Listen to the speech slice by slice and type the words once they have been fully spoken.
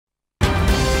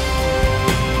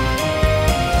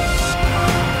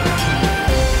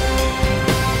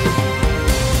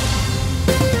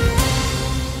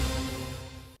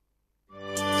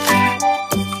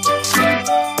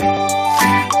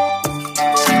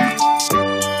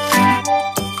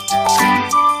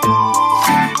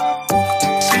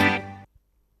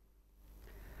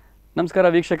ನಮಸ್ಕಾರ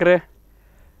ವೀಕ್ಷಕರೇ,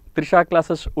 ತ್ರಿಷಾ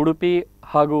ಕ್ಲಾಸಸ್ ಉಡುಪಿ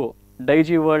ಹಾಗೂ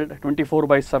ಡೈಜಿವರ್ಲ್ಡ್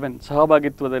 24/7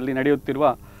 ಸಹಭಾಗಿತ್ವದಲ್ಲಿ ನಡೆಯುತ್ತಿರುವ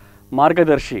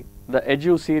ಮಾರ್ಗದರ್ಶಿ ದ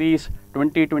ಎಜ್ಯು ಸೀರೀಸ್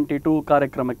 2022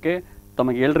 ಕಾರ್ಯಕ್ರಮಕ್ಕೆ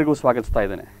ತಮಗೆಲ್ಲರಿಗೂ ಸ್ವಾಗತಿಸ್ತಾ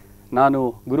ಇದ್ದೇನೆ. ನಾನು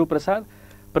Guruprasad,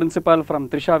 principal from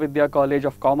Trisha Vidya college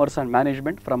of commerce and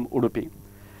management from Udupi.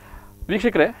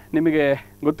 ವೀಕ್ಷಕರೇ, ನಿಮಗೆ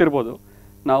ಗೊತ್ತಿರ್ಬೋದು,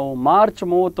 ನಾವು ಮಾರ್ಚ್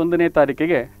 31ನೇ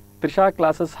ತಾರೀಕಿಗೆ ತ್ರಿಷಾ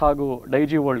ಕ್ಲಾಸಸ್ ಹಾಗೂ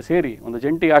ಡೈಜಿವರ್ಲ್ಡ್ ಸೇರಿ ಒಂದು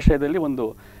ಜಂಟಿ ಆಶಯದಲ್ಲಿ ಒಂದು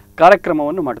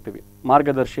ಕಾರ್ಯಕ್ರಮವನ್ನು ಮಾಡ್ತೀವಿ.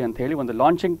 ಮಾರ್ಗದರ್ಶಿ ಅಂತ ಹೇಳಿ ಒಂದು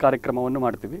ಲಾಂಚಿಂಗ್ ಕಾರ್ಯಕ್ರಮವನ್ನು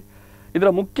ಮಾಡ್ತೀವಿ. ಇದರ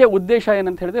ಮುಖ್ಯ ಉದ್ದೇಶ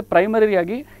ಏನಂತ ಹೇಳಿದ್ರೆ,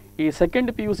 ಪ್ರೈಮರಿಯಾಗಿ ಈ ಸೆಕೆಂಡ್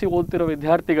PUC ಓದ್ತಿರೋ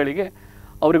ವಿದ್ಯಾರ್ಥಿಗಳಿಗೆ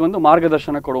ಅವರಿಗೊಂದು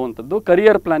ಮಾರ್ಗದರ್ಶನ ಕೊಡುವಂಥದ್ದು,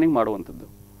 ಕರಿಯರ್ ಪ್ಲಾನಿಂಗ್ ಮಾಡುವಂಥದ್ದು.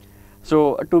 So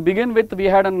to begin with we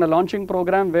had an launching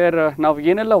program wear ನಾವು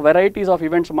ಏನೆಲ್ಲ ವೆರೈಟೀಸ್ ಆಫ್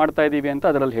ಇವೆಂಟ್ಸ್ ಮಾಡ್ತಾ ಇದ್ದೀವಿ ಅಂತ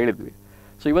ಅದರಲ್ಲಿ ಹೇಳಿದ್ವಿ.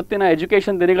 ಸೊ ಇವತ್ತಿನ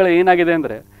ಎಜುಕೇಷನ್ ದಿನಗಳು ಏನಾಗಿದೆ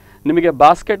ಅಂದರೆ, ನಿಮಗೆ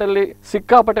ಬಾಸ್ಕೆಟಲ್ಲಿ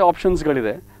ಸಿಕ್ಕಾಪಟ್ಟೆ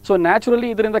ಆಪ್ಷನ್ಸ್ಗಳಿದೆ. ಸೊ ನ್ಯಾಚುರಲಿ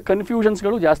ಇದರಿಂದ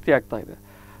ಕನ್ಫ್ಯೂಷನ್ಸ್ಗಳು ಜಾಸ್ತಿ ಆಗ್ತಾ ಇದೆ.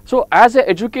 So as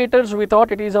educators, we thought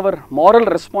it is our moral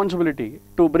responsibility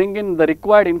to bring in the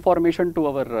required information to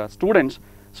our students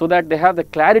so that they have the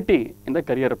clarity in the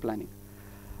career planning.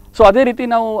 So ಅದೇ ರೀತಿ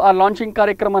ನಾವು ಆ launching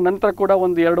ಕಾರ್ಯಕ್ರಮ ನಂತರ ಕೂಡ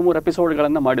ಒಂದು 2-3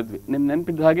 ಎಪಿಸೋಡ್ಗಳನ್ನು ಮಾಡಿದ್ವಿ. ನಿಮ್ಮ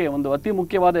ನೆನಪಿದ್ದ ಹಾಗೆ ಒಂದು ಅತಿ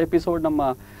ಮುಖ್ಯವಾದ ಎಪಿಸೋಡ್ ನಮ್ಮ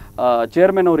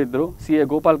ಚೇರ್ಮನ್ ಅವರಿದ್ದರು, CA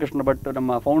ಗೋಪಾಲಕೃಷ್ಣ ಭಟ್,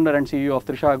 ನಮ್ಮ founder and CEO of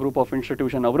Trisha group of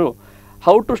institution ಅವರು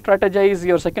how to ಸ್ಟ್ರಾಟಜೈಸ್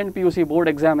your second PUC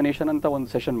board examination ಅಂತ ಒಂದು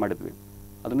ಸೆಷನ್ ಮಾಡಿದ್ವಿ.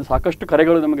 ಅದನ್ನು ಸಾಕಷ್ಟು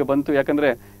ಕರೆಗಳು ನಮಗೆ ಬಂತು, ಯಾಕಂದರೆ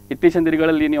ಇತ್ತೀಚಿನ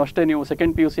ದಿನಗಳಲ್ಲಿ ನೀವು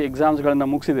ಸೆಕೆಂಡ್ PUC ಎಕ್ಸಾಮ್ಸ್ಗಳನ್ನು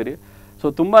ಮುಗಿಸಿದಿರಿ. ಸೊ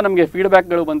ತುಂಬ ನಮಗೆ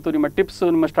ಫೀಡ್ಬ್ಯಾಕ್ಗಳು ಬಂತು, ನಿಮ್ಮ ಟಿಪ್ಸ್,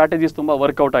 ನಿಮ್ಮ ಸ್ಟ್ರಾಟಜೀಸ್ ತುಂಬ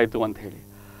ವರ್ಕೌಟ್ ಆಯಿತು ಅಂತ ಹೇಳಿ.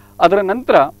 ಅದರ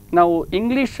ನಂತರ ನಾವು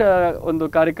ಇಂಗ್ಲೀಷ್ ಒಂದು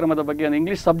ಕಾರ್ಯಕ್ರಮದ ಬಗ್ಗೆ,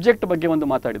 ಇಂಗ್ಲೀಷ್ ಸಬ್ಜೆಕ್ಟ್ ಬಗ್ಗೆ ಒಂದು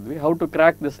ಮಾತಾಡಿದ್ವಿ. How to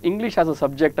crack this English as a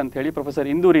subject ಅಂತ ಹೇಳಿ ಪ್ರೊಫೆಸರ್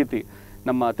ಇಂದು ರೀತಿ,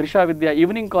 ನಮ್ಮ ತ್ರಿಷಾ ವಿದ್ಯಾ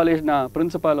ಈವ್ನಿಂಗ್ ಕಾಲೇಜ್ನ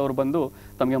ಪ್ರಿನ್ಸಿಪಾಲ್ ಅವರು ಬಂದು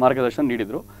ತಮಗೆ ಮಾರ್ಗದರ್ಶನ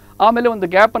ನೀಡಿದರು. ಆಮೇಲೆ ಒಂದು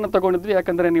ಗ್ಯಾಪನ್ನು ತಗೊಂಡಿದ್ವಿ,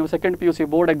 ಯಾಕಂದರೆ ನೀವು ಸೆಕೆಂಡ್ PUC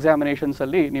ಬೋರ್ಡ್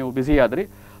ಎಕ್ಸಾಮಿನೇಷನ್ಸಲ್ಲಿ ನೀವು ಬ್ಯುಸಿ ಆದ್ರಿ.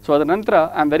 ಸೊ ಅದರ ನಂತರ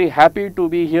I am very happy to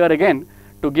be here again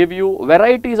to give you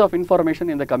varieties of information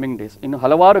in the coming days. ಇನ್ನು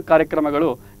ಹಲವಾರು ಕಾರ್ಯಕ್ರಮಗಳು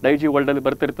ಡೈಜಿ ವರ್ಲ್ಡಲ್ಲಿ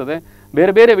ಬರ್ತಿರ್ತದೆ,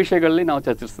 ಬೇರೆ ಬೇರೆ ವಿಷಯಗಳಲ್ಲಿ ನಾವು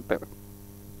ಚರ್ಚಿಸುತ್ತೇವೆ.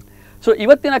 ಸೊ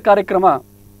ಇವತ್ತಿನ ಕಾರ್ಯಕ್ರಮ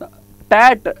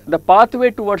that the pathway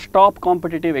towards top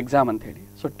competitive exam ಅಂತ ಹೇಳಿ.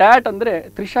 ಸೊ ಟ್ಯಾಟ್ ಅಂದರೆ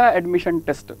ತ್ರಿಷಾ ಅಡ್ಮಿಷನ್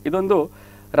ಟೆಸ್ಟ್. ಇದೊಂದು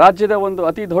ರಾಜ್ಯದ ಒಂದು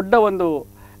ಅತಿ ದೊಡ್ಡ ಒಂದು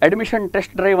ಅಡ್ಮಿಷನ್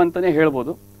ಟೆಸ್ಟ್ ಡ್ರೈವ್ ಅಂತಲೇ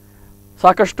ಹೇಳ್ಬೋದು.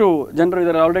 ಸಾಕಷ್ಟು ಜನರು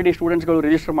ಇದರ ಆಲ್ರೆಡಿ ಸ್ಟೂಡೆಂಟ್ಸ್ಗಳು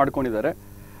ರಿಜಿಸ್ಟರ್ ಮಾಡ್ಕೊಂಡಿದ್ದಾರೆ.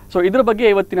 ಸೊ ಇದ್ರ ಬಗ್ಗೆ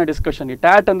ಇವತ್ತಿನ ಡಿಸ್ಕಷನ್. ಈ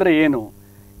ಟ್ಯಾಟ್ ಅಂದರೆ ಏನು,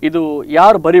 ಇದು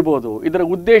ಯಾರು ಬರಿಬೋದು, ಇದರ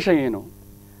ಉದ್ದೇಶ ಏನು,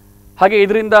 ಹಾಗೆ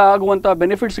ಇದರಿಂದ ಆಗುವಂಥ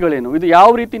ಬೆನಿಫಿಟ್ಸ್ಗಳೇನು, ಇದು ಯಾವ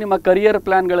ರೀತಿ ನಿಮ್ಮ ಕರಿಯರ್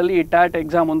ಪ್ಲ್ಯಾನ್ಗಳಲ್ಲಿ ಈ ಟ್ಯಾಟ್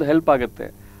ಎಕ್ಸಾಮ್ ಒಂದು ಹೆಲ್ಪ್ ಆಗುತ್ತೆ.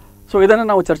 ಸೊ ಇದನ್ನು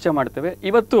ನಾವು ಚರ್ಚೆ ಮಾಡ್ತೇವೆ.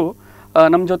 ಇವತ್ತು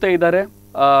ನಮ್ಮ ಜೊತೆ ಇದ್ದಾರೆ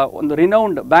ಒಂದು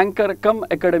renowned banker come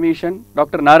academician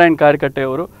doctor Narayan ಕಾರ್ಕಟ್ಟೆ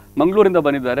ಅವರು, ಮಂಗಳೂರಿಂದ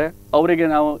ಬಂದಿದ್ದಾರೆ. ಅವರಿಗೆ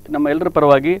ನಾವು ನಮ್ಮ ಎಲ್ಲರ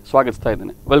ಪರವಾಗಿ ಸ್ವಾಗತಿಸ್ತಾ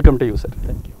ಇದ್ದೇನೆ. Welcome to you sir.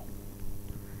 Thank you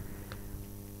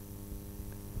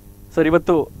sir.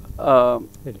 ಇವತ್ತು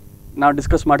ನಾವು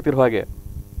ಡಿಸ್ಕಸ್ ಮಾಡ್ತಿರೋ ಹಾಗೆ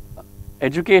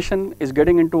education is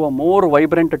getting in to a more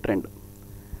vibrant trend.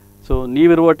 So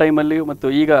ನೀವಿರುವ ಟೈಮಲ್ಲಿ ಮತ್ತು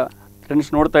ಈಗ ಟ್ರೆಂಡ್ಸ್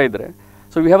ನೋಡ್ತಾ ಇದ್ದರೆ,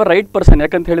 so we have a right person.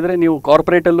 ಯಾಕಂತ ಹೇಳಿದರೆ ನೀವು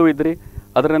ಕಾರ್ಪೊರೇಟಲ್ಲೂ ಇದ್ರಿ,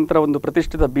 ಅದರ ನಂತರ ಒಂದು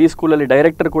ಪ್ರತಿಷ್ಠಿತ B ಸ್ಕೂಲಲ್ಲಿ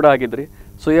ಡೈರೆಕ್ಟರ್ ಕೂಡ ಆಗಿದ್ರಿ.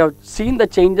 So you have seen the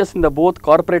changes in the both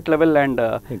corporate level and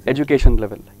education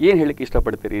level. ಏನು ಹೇಳಕ್ಕೆ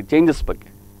ಇಷ್ಟಪಡ್ತೀರಿ ಚೇಂಜಸ್ ಬಗ್ಗೆ?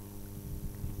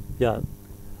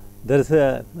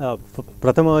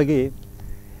 ಪ್ರಥಮವಾಗಿ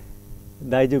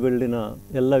ಡೈಜಿವರ್ಲ್ಡಿನ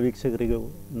ಎಲ್ಲ ವೀಕ್ಷಕರಿಗೂ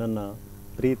ನನ್ನ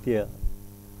ಪ್ರೀತಿಯ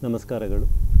ನಮಸ್ಕಾರಗಳು.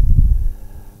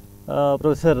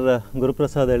 ಪ್ರೊಫೆಸರ್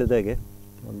ಗುರುಪ್ರಸಾದ್ ಹೇಳಿದಾಗೆ,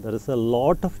 there is a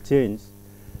lot of change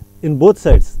in both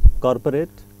sides,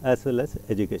 corporate as well as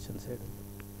education side.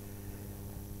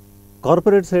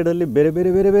 Corporate ಸೈಡಲ್ಲಿ ಬೇರೆ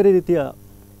ಬೇರೆ ಬೇರೆ ಬೇರೆ ರೀತಿಯ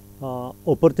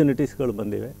ಆಪರ್ಚುನಿಟೀಸ್ಗಳು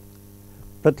ಬಂದಿವೆ.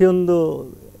 ಪ್ರತಿಯೊಂದು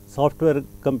ಸಾಫ್ಟ್ವೇರ್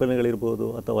ಕಂಪನಿಗಳಿರ್ಬೋದು,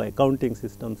 ಅಥವಾ ಅಕೌಂಟಿಂಗ್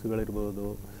ಸಿಸ್ಟಮ್ಸ್ಗಳಿರ್ಬೋದು,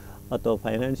 ಅಥವಾ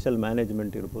ಫೈನಾನ್ಷಿಯಲ್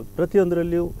ಮ್ಯಾನೇಜ್ಮೆಂಟ್ ಇರ್ಬೋದು,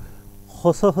 ಪ್ರತಿಯೊಂದರಲ್ಲಿಯೂ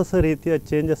ಹೊಸ ಹೊಸ ರೀತಿಯ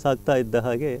ಚೇಂಜಸ್ ಆಗ್ತಾ ಇದ್ದ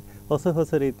ಹಾಗೆ ಹೊಸ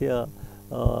ಹೊಸ ರೀತಿಯ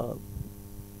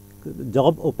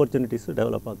ಜಾಬ್ ಆಪರ್ಚುನಿಟೀಸು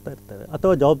ಡೆವಲಪ್ ಆಗ್ತಾ ಇರ್ತವೆ,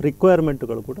 ಅಥವಾ ಜಾಬ್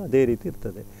ರಿಕ್ವೈರ್ಮೆಂಟ್ಗಳು ಕೂಡ ಅದೇ ರೀತಿ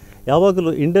ಇರ್ತದೆ.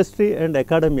 ಯಾವಾಗಲೂ ಇಂಡಸ್ಟ್ರಿ ಆ್ಯಂಡ್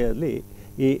ಅಕಾಡೆಮಿಯಲ್ಲಿ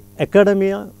ಈ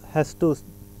academia has to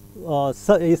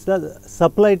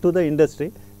supply to the industry,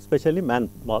 specially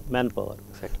man power.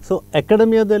 So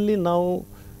ಅಕಾಡೆಮಿಯಾದಲ್ಲಿ ನಾವು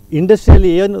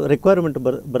ಇಂಡಸ್ಟ್ರಿಯಲ್ಲಿ ಏನು ರಿಕ್ವೈರ್ಮೆಂಟ್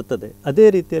ಬರ್ತದೆ, ಅದೇ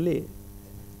ರೀತಿಯಲ್ಲಿ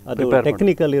ಅದು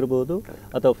ಟೆಕ್ನಿಕಲ್ ಇರ್ಬೋದು,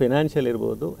 ಅಥವಾ ಫಿನಾನ್ಷಿಯಲ್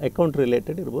ಇರ್ಬೋದು, ಅಕೌಂಟ್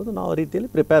ರಿಲೇಟೆಡ್ ಇರ್ಬೋದು, ನಾವು ಆ ರೀತಿಯಲ್ಲಿ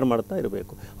ಪ್ರಿಪೇರ್ ಮಾಡ್ತಾ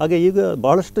ಇರಬೇಕು. ಹಾಗೆ ಈಗ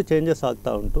ಭಾಳಷ್ಟು ಚೇಂಜಸ್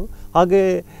ಆಗ್ತಾ ಉಂಟು. ಹಾಗೆ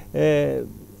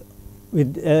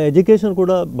ಎಜುಕೇಷನ್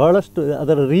ಕೂಡ ಭಾಳಷ್ಟು,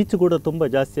 ಅದರ ರೀಚ್ ಕೂಡ ತುಂಬ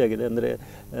ಜಾಸ್ತಿ ಆಗಿದೆ. ಅಂದರೆ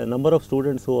number of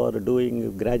students who are doing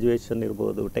graduation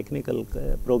ಇರ್ಬೋದು, ಟೆಕ್ನಿಕಲ್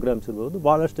ಪ್ರೋಗ್ರಾಮ್ಸ್ ಇರ್ಬೋದು,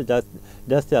 ಭಾಳಷ್ಟು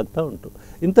ಜಾಸ್ತಿ ಆಗ್ತಾ ಉಂಟು.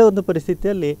 ಇಂಥ ಒಂದು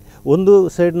ಪರಿಸ್ಥಿತಿಯಲ್ಲಿ ಒಂದು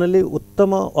ಸೈಡ್ನಲ್ಲಿ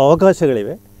ಉತ್ತಮ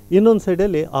ಅವಕಾಶಗಳಿವೆ, ಇನ್ನೊಂದು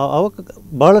ಸೈಡಲ್ಲಿ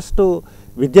ಭಾಳಷ್ಟು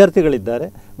ವಿದ್ಯಾರ್ಥಿಗಳಿದ್ದಾರೆ.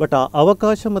 ಬಟ್ ಆ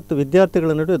ಅವಕಾಶ ಮತ್ತು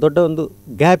ವಿದ್ಯಾರ್ಥಿಗಳ ನಡುವೆ ದೊಡ್ಡ ಒಂದು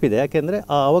ಗ್ಯಾಪ್ ಇದೆ. ಯಾಕೆಂದರೆ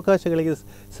ಆ ಅವಕಾಶಗಳಿಗೆ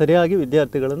ಸರಿಯಾಗಿ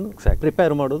ವಿದ್ಯಾರ್ಥಿಗಳನ್ನು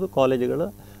ಪ್ರಿಪೇರ್ ಮಾಡೋದು ಕಾಲೇಜುಗಳ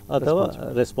ಅಥವಾ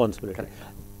ರೆಸ್ಪಾನ್ಸಿಬಿಲಿಟಿ.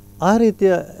 ಆ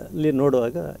ರೀತಿಯಲ್ಲಿ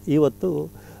ನೋಡುವಾಗ ಇವತ್ತು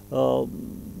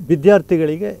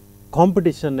ವಿದ್ಯಾರ್ಥಿಗಳಿಗೆ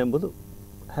ಕಾಂಪಿಟಿಷನ್ ಎಂಬುದು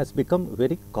ಹ್ಯಾಸ್ ಬಿಕಮ್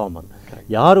ವೆರಿ ಕಾಮನ್.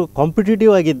 ಯಾರು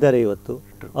ಕಾಂಪಿಟೇಟಿವ್ ಆಗಿದ್ದಾರೆ ಇವತ್ತು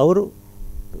ಅವರು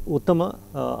ಉತ್ತಮ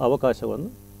ಅವಕಾಶವನ್ನು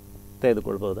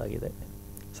ತೆಗೆದುಕೊಳ್ಬೋದಾಗಿದೆ.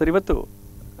 ಸರ್, ಇವತ್ತು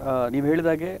ನೀವು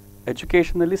ಹೇಳಿದಾಗೆ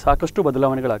ಎಜುಕೇಷನಲ್ಲಿ ಸಾಕಷ್ಟು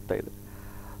ಬದಲಾವಣೆಗಳಾಗ್ತಾ ಇದೆ.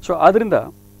 ಸೊ ಆದ್ದರಿಂದ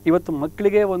ಇವತ್ತು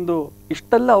ಮಕ್ಕಳಿಗೆ ಒಂದು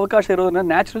ಇಷ್ಟೆಲ್ಲ ಅವಕಾಶ ಇರೋದನ್ನ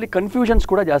ನ್ಯಾಚುರಲಿ ಕನ್ಫ್ಯೂಷನ್ಸ್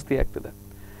ಕೂಡ ಜಾಸ್ತಿ ಆಗ್ತಿದೆ.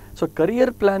 ಸೊ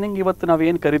ಕರಿಯರ್ ಪ್ಲಾನಿಂಗ್ ಇವತ್ತು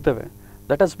ನಾವೇನು ಕರಿತೇವೆ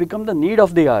that has become the need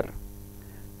of the R.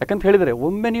 ಯಾಕಂತ ಹೇಳಿದರೆ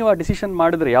ಒಮ್ಮೆ ನೀವು ಆ ಡಿಸಿಷನ್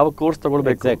ಮಾಡಿದರೆ ಯಾವ ಕೋರ್ಸ್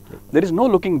ತಗೊಳ್ಬೇಕು, there is no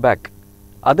looking back,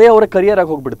 ಅದೇ ಅವರ ಕರಿಯರ್ ಆಗಿ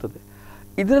ಹೋಗ್ಬಿಡ್ತದೆ.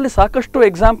 ಇದರಲ್ಲಿ ಸಾಕಷ್ಟು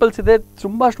ಎಕ್ಸಾಂಪಲ್ಸ್ ಇದೆ,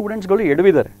 ತುಂಬ ಸ್ಟೂಡೆಂಟ್ಸ್ಗಳು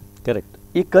ಎಡವಿದ್ದಾರೆ. ಕರೆಕ್ಟ್.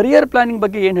 ಈ ಕರಿಯರ್ ಪ್ಲಾನಿಂಗ್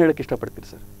ಬಗ್ಗೆ ಏನು ಹೇಳಕ್ಕೆ ಇಷ್ಟಪಡ್ತೀರಿ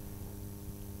ಸರ್?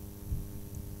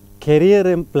 ಕೆರಿಯರ್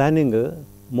ಪ್ಲ್ಯಾನಿಂಗ್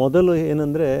ಮೊದಲು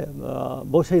ಏನಂದರೆ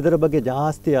ಬಹುಶಃ ಇದರ ಬಗ್ಗೆ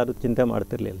ಜಾಸ್ತಿ ಯಾರು ಚಿಂತೆ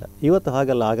ಮಾಡ್ತಿರಲಿಲ್ಲ. ಇವತ್ತು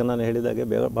ಹಾಗಲ್ಲ. ಆಗ ನಾನು ಹೇಳಿದಾಗೆ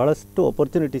ಭಾಳಷ್ಟು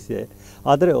ಅಪರ್ಚುನಿಟೀಸ್ ಇದೆ.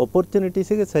 ಆದರೆ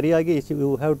ಅಪರ್ಚುನಿಟೀಸಿಗೆ ಸರಿಯಾಗಿ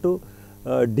you have to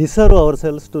deserve our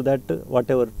selves to that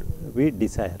what ever V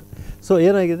desire. So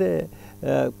ಏನಾಗಿದೆ,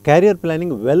 ಕ್ಯಾರಿಯರ್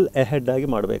ಪ್ಲ್ಯಾನಿಂಗ್ ವೆಲ್ ಎಹೆಡ್ ಆಗಿ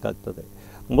ಮಾಡಬೇಕಾಗ್ತದೆ.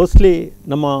 ಮೋಸ್ಟ್ಲಿ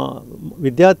ನಮ್ಮ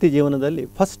ವಿದ್ಯಾರ್ಥಿ ಜೀವನದಲ್ಲಿ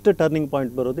ಫಸ್ಟ್ ಟರ್ನಿಂಗ್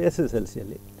ಪಾಯಿಂಟ್ ಬರೋದು ಎಸ್ ಎಸ್ ಎಲ್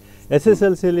ಸಿಯಲ್ಲಿ. ಎಸ್ ಎಸ್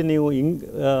ಎಲ್ ಸಿಯಲ್ಲಿ ನೀವು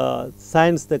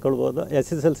ಸೈನ್ಸ್ ತಗೊಳ್ಬೋದು.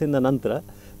 ಎಸ್ ಎಸ್ ಎಲ್ ಸಿಯಿಂದ ನಂತರ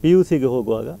ಪಿ ಯು ಸಿಗೆ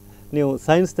ಹೋಗುವಾಗ ನೀವು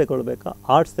ಸೈನ್ಸ್ ತಗೊಳ್ಬೇಕಾ,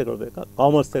 ಆರ್ಟ್ಸ್ ತಗೊಳ್ಬೇಕಾ,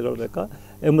 ಕಾಮರ್ಸ್ ತಗೊಳ್ಬೇಕಾ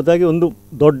ಎಂಬುದಾಗಿ ಒಂದು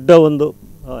ದೊಡ್ಡ ಒಂದು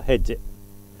ಹೆಜ್ಜೆ.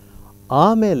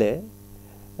 ಆಮೇಲೆ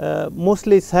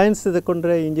ಮೋಸ್ಟ್ಲಿ ಸೈನ್ಸ್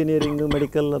ತಗೊಂಡ್ರೆ ಇಂಜಿನಿಯರಿಂಗು,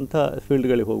 ಮೆಡಿಕಲ್ ಅಂಥ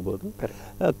ಫೀಲ್ಡ್ಗಳಿಗೆ ಹೋಗ್ಬೋದು.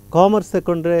 ಕಾಮರ್ಸ್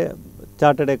ತಗೊಂಡ್ರೆ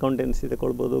ಚಾರ್ಟರ್ಡ್ ಅಕೌಂಟೆನ್ಸಿ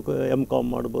ತಗೊಳ್ಬೋದು, M.Com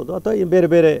ಮಾಡ್ಬೋದು, ಅಥವಾ ಬೇರೆ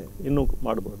ಬೇರೆ ಇನ್ನೂ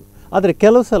ಮಾಡ್ಬೋದು. ಆದರೆ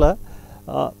ಕೆಲವು ಸಲ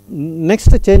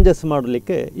ನೆಕ್ಸ್ಟ್ ಚೇಂಜಸ್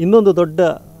ಮಾಡಲಿಕ್ಕೆ ಇನ್ನೊಂದು ದೊಡ್ಡ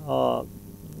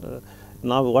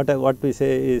ನಾವು what we say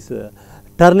is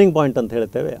turning point ಅಂತ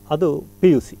ಹೇಳ್ತೇವೆ, ಅದು ಪಿ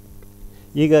ಯು ಸಿ.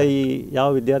 ಈಗ ಈ ಯಾವ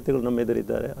ವಿದ್ಯಾರ್ಥಿಗಳು ನಮ್ಮ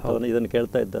ಎದುರಿದ್ದಾರೆ ಅಥವಾ ಇದನ್ನು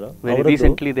ಕೇಳ್ತಾ ಇದ್ದಾರೋ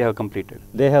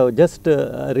they have just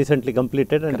recently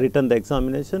completed and return the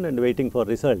examination and waiting for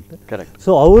result.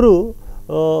 So ಅವರು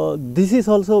this is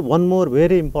also one more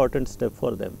very important step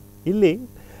for them. ಇಲ್ಲಿ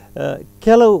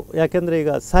ಕೆಲವು ಯಾಕೆಂದರೆ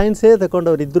ಈಗ ಸೈನ್ಸೇ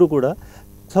ತಗೊಂಡವ್ರು ಇದ್ದರೂ ಕೂಡ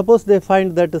suppose they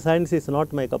find that science is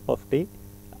not my cup of tea,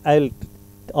 I will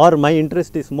R my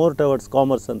interest is more towards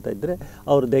commerce ಅಂತ ಇದ್ದರೆ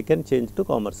ಅವರು they can change to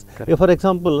commerce. For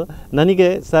example, ನನಗೆ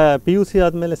ಪಿ ಯು ಸಿ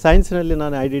ಆದಮೇಲೆ ಸೈನ್ಸ್ನಲ್ಲಿ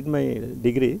ನಾನು I did my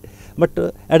degree, but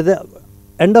at the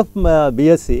end of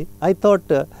BSc I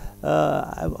thought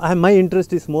my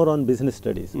interest is more on business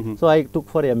studies. So I took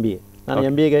for MBA. ನಾನು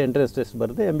MBAಗೆ interest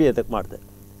ಬರೆದೆ, MBA ತಕ್ಕ ಮಾಡಿದೆ.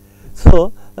 So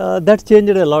that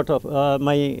changed A lot of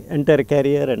my entire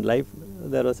carrier and life.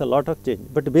 There was a lot of change.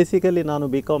 But basically ನಾನು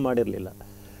B.Com ಮಾಡಿರಲಿಲ್ಲ.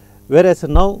 Whereas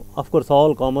now, of course,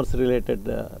 all commerce related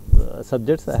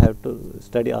subjects I have to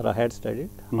study or I had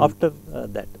studied after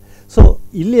that. So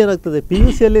ಇಲ್ಲಿ ಏನಾಗ್ತದೆ, P U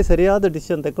ಸಿಯಲ್ಲಿ ಸರಿಯಾದ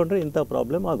decision ತಗೊಂಡ್ರೆ ಇಂಥ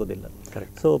problem ಆಗೋದಿಲ್ಲ.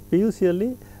 So P U ಸಿಯಲ್ಲಿ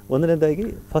ಒಂದನೇದಾಗಿ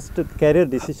first carrier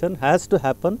decision has to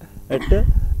happen at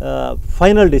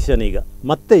final decision. ಈಗ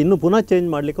ಮತ್ತೆ ಇನ್ನೂ ಪುನಃ ಚೇಂಜ್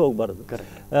ಮಾಡಲಿಕ್ಕೆ ಹೋಗಬಾರ್ದು.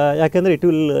 ಯಾಕೆಂದರೆ it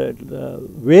will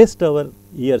waste hour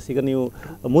years. ಈಗ ನೀವು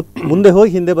ಮುಂದೆ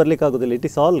ಹೋಗಿ ಹಿಂದೆ ಬರಲಿಕ್ಕೆ ಆಗೋದಿಲ್ಲ. It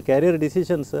is all carrier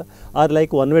decisions are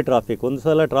like one way traffic. ಒಂದು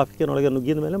ಸಲ ಟ್ರಾಫಿಕ್ಕಿನೊಳಗೆ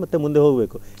ನುಗ್ಗಿದ ಮೇಲೆ ಮತ್ತೆ ಮುಂದೆ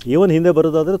ಹೋಗಬೇಕು. ಈವನ್ ಹಿಂದೆ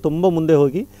ಬರೋದಾದರೆ ತುಂಬ ಮುಂದೆ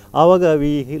ಹೋಗಿ ಆವಾಗ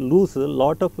we lose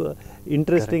lot of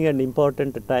interesting and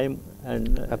important time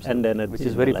and energy, which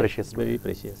is very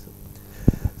precious.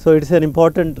 So it's on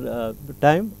important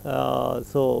time.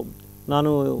 So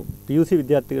ನಾನು ಪಿ ಯು ಸಿ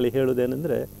ವಿದ್ಯಾರ್ಥಿಗಳಿಗೆ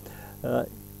ಹೇಳೋದೇನೆಂದರೆ,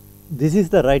 this is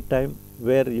the right time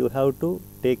where you have to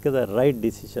take the right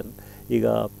decision. ಈಗ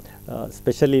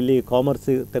specially ಇಲ್ಲಿ commerce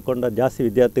ತಗೊಂಡ ಜಾಸ್ತಿ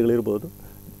ವಿದ್ಯಾರ್ಥಿಗಳಿರ್ಬೋದು.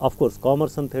 Of course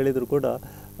commerce ಅಂತ ಹೇಳಿದರೂ ಕೂಡ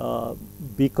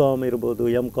B.Com ಇರ್ಬೋದು,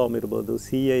 M.Com ಇರ್ಬೋದು,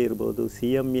 CA ಇರ್ಬೋದು,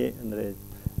 CMA ಅಂದರೆ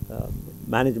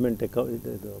ಮ್ಯಾನೇಜ್ಮೆಂಟ್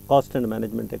ಇದು ಕಾಸ್ಟ್ ಆ್ಯಂಡ್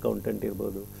ಮ್ಯಾನೇಜ್ಮೆಂಟ್ ಅಕೌಂಟೆಂಟ್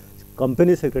ಇರ್ಬೋದು,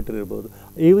 ಕಂಪನಿ ಸೆಕ್ರೆಟರಿ ಇರ್ಬೋದು,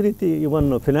 ಈ ರೀತಿ ಇವನ್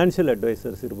ಫಿನಾನ್ಷಿಯಲ್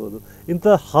ಅಡ್ವೈಸರ್ಸ್ ಇರ್ಬೋದು. ಇಂಥ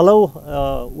ಹಲವು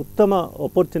ಉತ್ತಮ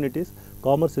ಅಪರ್ಚುನಿಟೀಸ್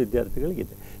ಕಾಮರ್ಸ್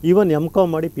ವಿದ್ಯಾರ್ಥಿಗಳಿಗಿದೆ. ಈವನ್ M.Com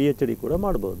ಮಾಡಿ PhD ಕೂಡ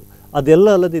ಮಾಡ್ಬೋದು. ಅದೆಲ್ಲ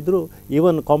ಅಲ್ಲದಿದ್ದರೂ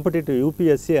even competitive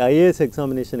UPSC IAS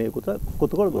ಎಕ್ಸಾಮಿನೇಷನ್ಗೆ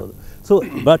ಕೂತ್ಕೊಳ್ಬೋದು. So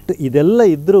but ಇದೆಲ್ಲ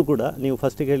ಇದ್ದರೂ ಕೂಡ ನೀವು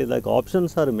ಫಸ್ಟಿಗೆ ಹೇಳಿದಾಗ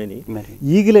ಆಪ್ಷನ್ಸ್ ಆರ್ ಮೆನಿ.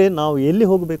 ಈಗಲೇ ನಾವು ಎಲ್ಲಿ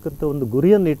ಹೋಗಬೇಕಂತ ಒಂದು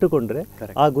ಗುರಿಯನ್ನು ಇಟ್ಟುಕೊಂಡ್ರೆ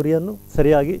ಆ ಗುರಿಯನ್ನು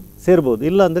ಸರಿಯಾಗಿ ಸೇರ್ಬೋದು.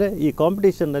 ಇಲ್ಲಾಂದರೆ ಈ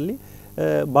ಕಾಂಪಿಟೇಷನ್ನಲ್ಲಿ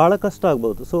ಭಾಳ ಕಷ್ಟ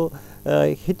ಆಗ್ಬೋದು. ಸೊ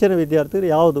ಹೆಚ್ಚಿನ ವಿದ್ಯಾರ್ಥಿಗಳು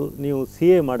ಯಾವುದು ನೀವು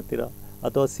CA ಮಾಡ್ತೀರಾ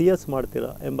ಅಥವಾ CS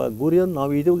ಮಾಡ್ತೀರಾ ಎಂಬ ಗುರಿಯನ್ನು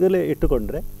ನಾವು ಈಗಲೇ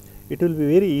ಇಟ್ಟುಕೊಂಡ್ರೆ it will be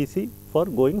very easy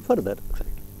for going further.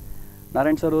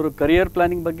 Narayan sir ಅವರು ಕರಿಯರ್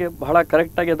ಪ್ಲಾನಿಂಗ್ ಬಗ್ಗೆ ಬಹಳ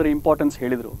ಕರೆಕ್ಟಾಗಿ ಅದರ ಇಂಪಾರ್ಟೆನ್ಸ್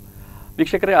ಹೇಳಿದರು.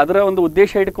 ವೀಕ್ಷಕರೇ, ಅದರ ಒಂದು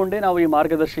ಉದ್ದೇಶ ಇಟ್ಕೊಂಡೇ ನಾವು ಈ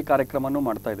ಮಾರ್ಗದರ್ಶಿ ಕಾರ್ಯಕ್ರಮವನ್ನು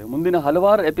ಮಾಡ್ತಾ ಇದ್ದೇವೆ. ಮುಂದಿನ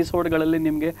ಹಲವಾರು ಎಪಿಸೋಡ್ಗಳಲ್ಲಿ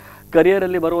ನಿಮಗೆ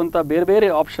ಕರಿಯರಲ್ಲಿ ಬರುವಂಥ ಬೇರೆ ಬೇರೆ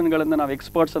ಆಪ್ಷನ್ಗಳನ್ನು ನಾವು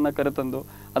ಎಕ್ಸ್ಪರ್ಟ್ಸನ್ನು ಕರೆತಂದು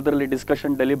ಅದರಲ್ಲಿ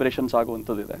discussion deliberations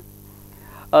ಆಗುವಂಥದ್ದಿದೆ.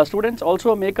 Students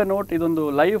also make a note, ಇದೊಂದು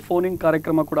ಲೈವ್ ಫೋನಿಂಗ್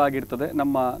ಕಾರ್ಯಕ್ರಮ ಕೂಡ ಆಗಿರ್ತದೆ.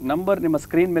 ನಮ್ಮ ನಂಬರ್ ನಿಮ್ಮ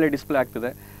ಸ್ಕ್ರೀನ್ ಮೇಲೆ ಡಿಸ್ಪ್ಲೇ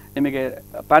ಆಗ್ತದೆ. ನಿಮಗೆ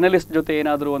ಪ್ಯಾನಲಿಸ್ಟ್ ಜೊತೆ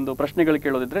ಏನಾದರೂ ಒಂದು ಪ್ರಶ್ನೆಗಳು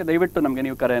ಕೇಳೋದಿದ್ರೆ ದಯವಿಟ್ಟು ನಮಗೆ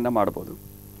ನೀವು ಕರೆಯನ್ನು ಮಾಡ್ಬೋದು.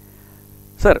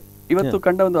 ಸರ್, ಇವತ್ತು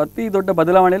ಕಂಡ ಒಂದು ಅತಿ ದೊಡ್ಡ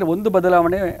ಬದಲಾವಣೆಯಲ್ಲಿ ಒಂದು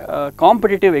ಬದಲಾವಣೆ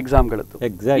ಕಾಂಪಿಟೇಟಿವ್ ಎಕ್ಸಾಮ್ಗಳದ್ದು.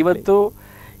 ಇವತ್ತು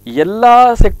ಎಲ್ಲ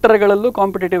ಸೆಕ್ಟರ್ಗಳಲ್ಲೂ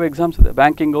ಕಾಂಪಿಟೇಟಿವ್ ಎಕ್ಸಾಮ್ಸ್ ಇದೆ.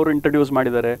 ಬ್ಯಾಂಕಿಂಗ್ ಅವರು ಇಂಟ್ರೊಡ್ಯೂಸ್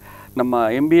ಮಾಡಿದ್ದಾರೆ, ನಮ್ಮ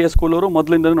MBA ಸ್ಕೂಲ್ ಅವರು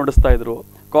ಮೊದಲಿಂದಲೂ ನಡೆಸ್ತಾ ಇದ್ರು,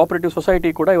 ಕೋಆಪರೇಟಿವ್ ಸೊಸೈಟಿ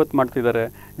ಕೂಡ ಇವತ್ತು ಮಾಡ್ತಿದ್ದಾರೆ,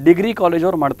 ಡಿಗ್ರಿ ಕಾಲೇಜ್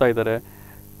ಅವರು ಮಾಡ್ತಾ ಇದ್ದಾರೆ,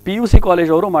 PUC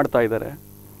ಕಾಲೇಜ್ ಅವರು ಮಾಡ್ತಾ ಇದ್ದಾರೆ.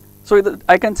 ಸೊ ಇದು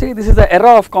I can say this is the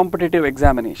era of competitive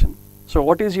examination. So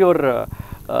what is your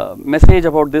message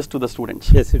about this to the students?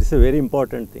 S, it's A very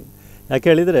important thing. ಯಾಕೆ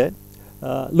ಹೇಳಿದರೆ,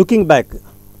 looking back,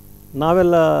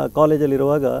 ನಾವೆಲ್ಲ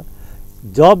ಕಾಲೇಜಲ್ಲಿರುವಾಗ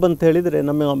job ಅಂತ ಹೇಳಿದರೆ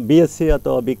ನಮ್ಮ BSc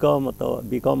ಅಥವಾ BCom ಅಥವಾ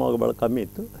BCom ಆಗ ಭಾಳ ಕಮ್ಮಿ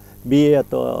ಇತ್ತು, BA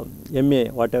ಅಥವಾ MA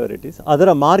what ever it is, ಅದರ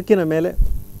ಮಾರ್ಕಿನ ಮೇಲೆ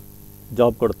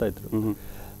job ಕೊಡ್ತಾಯಿದ್ರು.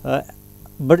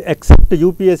 But accept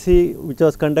UPSC which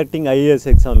was conducting IAS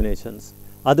examinations,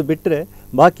 ಅದು ಬಿಟ್ಟರೆ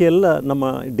ಬಾಕಿ ಎಲ್ಲ ನಮ್ಮ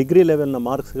ಡಿಗ್ರಿ ಲೆವೆಲ್ನ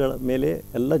ಮಾರ್ಕ್ಸ್ಗಳ ಮೇಲೆ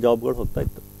ಎಲ್ಲ ಜಾಬ್ಗಳು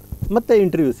ಹೋಗ್ತಾಯಿತ್ತು, ಮತ್ತು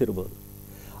ಇಂಟರ್ವ್ಯೂಸ್ ಇರ್ಬೋದು.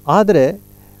 ಆದರೆ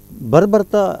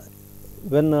ಬರ್ತಾ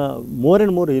when more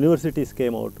and more universities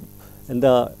came out and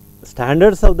the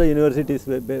standards of the universities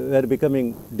wear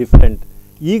becoming different.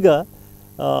 ಈಗ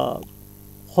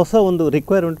ಹೊಸ ಒಂದು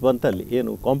ರಿಕ್ವೈರ್ಮೆಂಟ್ ಬಂತಲ್ಲಿ,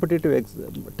 ಏನು ಕಾಂಪಿಟೇಟಿವ್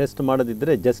ಟೆಸ್ಟ್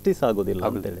ಮಾಡೋದಿದ್ದರೆ ಜಸ್ಟಿಸ್ ಆಗೋದಿಲ್ಲ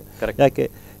ಅಂತೇಳಿ. ಯಾಕೆ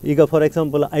ಈಗ ಫಾರ್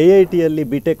ಎಕ್ಸಾಂಪಲ್ IITಯಲ್ಲಿ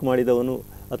BTech ಮಾಡಿದವನು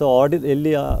ಅಥವಾ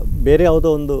ಎಲ್ಲಿ ಬೇರೆ ಯಾವುದೋ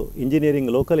ಒಂದು ಇಂಜಿನಿಯರಿಂಗ್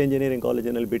ಲೋಕಲ್ ಇಂಜಿನಿಯರಿಂಗ್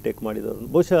ಕಾಲೇಜಿನಲ್ಲಿ BTech ಮಾಡಿದವನು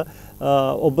ಬಹುಶಃ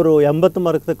ಒಬ್ಬರು 80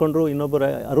 ಮಾರ್ಕ್ ತಗೊಂಡ್ರು, ಇನ್ನೊಬ್ಬರು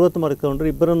 60 ಮಾರ್ಕ್ ತಗೊಂಡ್ರು,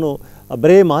 ಇಬ್ಬರನ್ನು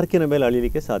ಬರೇ ಮಾರ್ಕಿನ ಮೇಲೆ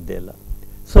ಅಳಿಲಿಕ್ಕೆ ಸಾಧ್ಯ ಇಲ್ಲ.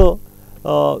 So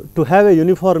to have A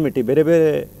uniformity, ಬೇರೆ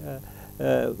ಬೇರೆ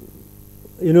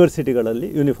ಯೂನಿವರ್ಸಿಟಿಗಳಲ್ಲಿ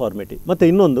ಯೂನಿಫಾರ್ಮಿಟಿ. ಮತ್ತು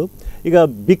ಇನ್ನೊಂದು, ಈಗ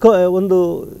ಒಂದು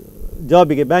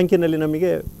ಜಾಬಿಗೆ ಬ್ಯಾಂಕಿನಲ್ಲಿ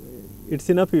ನಮಗೆ it's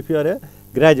enough if you are A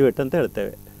graduate ಅಂತ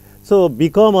ಹೇಳ್ತೇವೆ. ಸೊ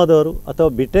BCom ಆದವರು ಅಥವಾ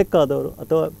BTech ಆದವರು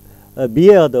ಅಥವಾ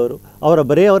BA ಆದವರು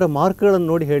ಅವರ ಮಾರ್ಕ್ಗಳನ್ನು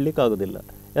ನೋಡಿ ಹೇಳಲಿಕ್ಕೆ ಆಗೋದಿಲ್ಲ,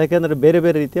 ಯಾಕೆಂದರೆ ಬೇರೆ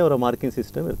ಬೇರೆ ರೀತಿಯ ಅವರ ಮಾರ್ಕಿಂಗ್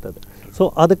ಸಿಸ್ಟಮ್ ಇರ್ತದೆ. ಸೊ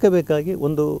ಅದಕ್ಕೆ ಬೇಕಾಗಿ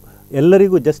ಒಂದು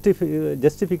ಎಲ್ಲರಿಗೂ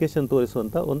ಜಸ್ಟಿಫಿಕೇಷನ್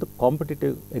ತೋರಿಸುವಂಥ ಒಂದು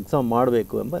ಕಾಂಪಿಟೇಟಿವ್ ಎಕ್ಸಾಮ್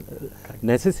ಮಾಡಬೇಕು ಎಂಬ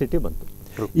ನೆಸೆಸಿಟಿ ಬಂತು.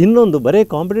 ಇನ್ನೊಂದು, ಬರೀ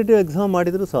ಕಾಂಪಿಟೇಟಿವ್ ಎಕ್ಸಾಮ್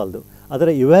ಮಾಡಿದರೂ ಸಾಲದು, ಅದರ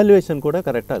ಇವ್ಯಾಲ್ಯೂಯೇಷನ್ ಕೂಡ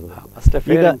ಕರೆಕ್ಟ್ ಆಗಬೇಕು.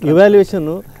 ಈಗ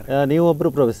ಇವ್ಯಾಲ್ಯೂಯೇಷನ್ನು,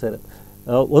 ನೀವೊಬ್ಬರು ಪ್ರೊಫೆಸರ್,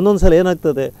 ಒಂದೊಂದು ಸಲ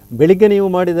ಏನಾಗ್ತದೆ, ಬೆಳಿಗ್ಗೆ ನೀವು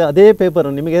ಮಾಡಿದ ಅದೇ ಪೇಪರ್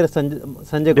ನಿಮಗೆ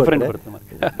ಸಂಜೆ ಕೊಟ್ಟರೆ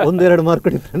 1-2 ಮಾರ್ಕ್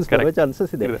ಡಿಫ್ರೆನ್ಸ್ ಬರುವ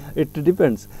ಚಾನ್ಸಸ್ ಇದೆ. It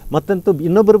depends. ಮತ್ತಂತೂ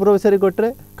ಇನ್ನೊಬ್ಬರು ಪ್ರೊಫೆಸರಿಗೆ ಕೊಟ್ಟರೆ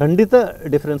ಖಂಡಿತ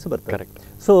ಡಿಫ್ರೆನ್ಸ್ ಬರ್ತದೆ.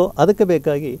 ಸೊ ಅದಕ್ಕೆ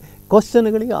ಬೇಕಾಗಿ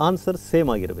ಕ್ವಶನ್ಗಳಿಗೆ ಆನ್ಸರ್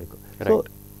ಸೇಮ್ ಆಗಿರಬೇಕು. So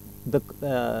the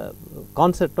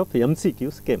concept of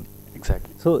MCQs came.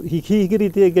 So ಹೀಗೆ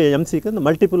ರೀತಿಯಾಗಿ MCQ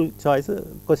ಮಲ್ಟಿಪಲ್ ಚಾಯ್ಸ್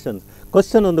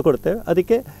ಕ್ವಶನ್ ಒಂದು ಕೊಡ್ತೇವೆ,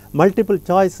 ಅದಕ್ಕೆ ಮಲ್ಟಿಪಲ್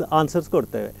ಚಾಯ್ಸ್ ಆನ್ಸರ್ಸ್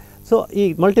ಕೊಡ್ತೇವೆ. ಸೊ ಈ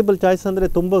ಮಲ್ಟಿಪಲ್ ಚಾಯ್ಸ್ ಅಂದರೆ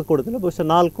ತುಂಬ ಕೊಡೋದಿಲ್ಲ, ಬಹುಶಃ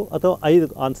 4 ಅಥವಾ 5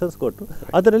 ಆನ್ಸರ್ಸ್ ಕೊಟ್ಟು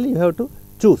ಅದರಲ್ಲಿ you have to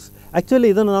choose. Actually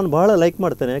ಇದನ್ನು ನಾನು ಭಾಳ ಲೈಕ್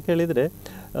ಮಾಡ್ತೇನೆ. ಯಾಕೆ ಹೇಳಿದರೆ,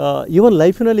 ಈವನ್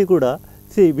ಲೈಫಿನಲ್ಲಿ ಕೂಡ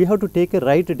we have to take A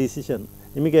right decision.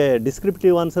 ನಿಮಗೆ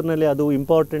ಡಿಸ್ಕ್ರಿಪ್ಟಿವ್ ಆನ್ಸರ್ನಲ್ಲಿ ಅದು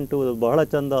ಇಂಪಾರ್ಟೆಂಟು, ಬಹಳ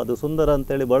ಚಂದ, ಅದು ಸುಂದರ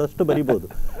ಅಂತೇಳಿ ಭಾಳಷ್ಟು ಬರಿಬೋದು.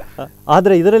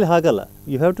 ಆದರೆ ಇದರಲ್ಲಿ ಹಾಗಲ್ಲ,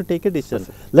 you have to take A decision.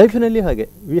 ಲೈಫಿನಲ್ಲಿ ಹಾಗೆ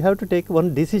we have to take one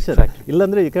decision,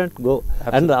 ಇಲ್ಲಾಂದರೆ you can't go.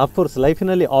 And of course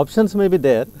ಲೈಫಿನಲ್ಲಿ options may be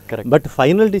there, but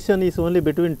final decision is only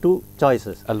between 2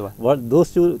 choices.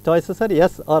 Those 2 choices R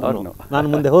S R no. ನಾನು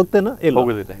ಮುಂದೆ ಹೋಗ್ತೇನೋ ಇಲ್ಲ,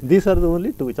 these are the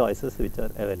only 2 choices which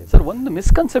are available. Sir, ಒಂದು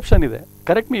misconception ಇದೆ,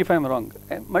 correct me if I am wrong.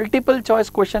 Multiple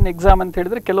choice question exam ಅಂತ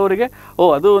ಹೇಳಿದ್ರೆ ಕೆಲವರಿಗೆ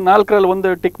ಅದು 4ರಲ್ಲಿ ಒಂದು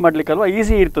ಟಿಕ್ ಮಾಡ್ಲಿಕ್ಕಲ್ವಾ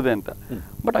ಈಸಿ ಇರ್ತದೆ ಅಂತ.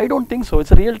 But I don't think so.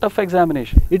 It's real tough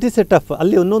examination. It is A tough.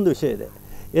 ಅಲ್ಲಿ ಇನ್ನೊಂದು ವಿಷಯ ಇದೆ,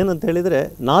 ಏನಂತ ಹೇಳಿದರೆ,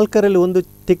 4ರಲ್ಲಿ ಒಂದು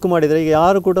ಟಿಕ್ ಮಾಡಿದರೆ, ಈಗ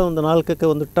ಯಾರು ಕೂಡ ಒಂದು 4ಕ್ಕೆ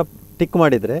ಒಂದು ಟಿಕ್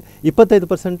ಮಾಡಿದರೆ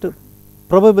 25%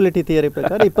 ಪ್ರೊಬಬಿಲಿಟಿ ಥಿಯರಿ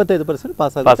ಪ್ರಕಾರ 25%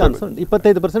 ಪಾಸ್ ಆಗೋ ಚಾನ್ಸ್ ಉಂಟು.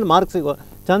 25% ಮಾರ್ಕ್ಸ್ ಸಿಗೋ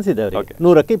ಚಾನ್ಸ್ ಇದೆ ಅವರಿಗೆ.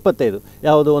 100ಕ್ಕೆ 25.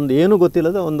 ಯಾವುದೋ ಒಂದು ಏನೂ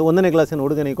ಗೊತ್ತಿಲ್ಲದ ಒಂದು 1ನೇ ಕ್ಲಾಸಿನ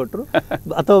ಹುಡುಗನಿಗೆ ಕೊಟ್ಟರು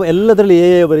ಅಥವಾ ಎಲ್ಲದರಲ್ಲಿ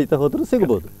ಎ ಬರೀತಾ ಹೋದರೂ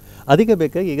ಸಿಗ್ಬೋದು. ಅದಕ್ಕೆ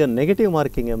ಬೇಕಾಗಿ ಈಗ ನೆಗೆಟಿವ್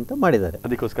ಮಾರ್ಕಿಂಗ್ ಅಂತ ಮಾಡಿದ್ದಾರೆ.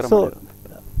 So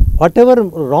what ever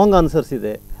wrong answers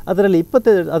ಇದೆ ಅದರಲ್ಲಿ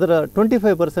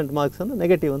 25% ಮಾರ್ಕ್ಸನ್ನು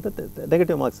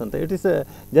ನೆಗೆಟಿವ್ ಮಾರ್ಕ್ಸ್ ಅಂತ ಇಟ್ ಈಸ್ ಎ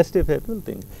ಜಸ್ಟಿಫೈಬಲ್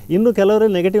ಥಿಂಗ್. ಇನ್ನು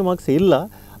ಕೆಲವರಲ್ಲಿ ನೆಗೆಟಿವ್ ಮಾರ್ಕ್ಸ್ ಇಲ್ಲ,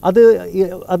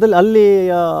 ಅದಲ್ಲಿ ಅಲ್ಲಿ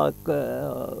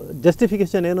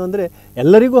ಜಸ್ಟಿಫಿಕೇಶನ್ ಏನು ಅಂದರೆ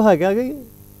ಎಲ್ಲರಿಗೂ ಹಾಗಾಗಿ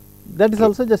that is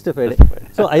also justified.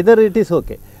 So either it is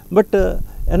okay. But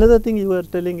another thing you are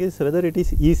telling is whether it is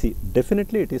easy.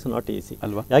 Definitely it is not easy.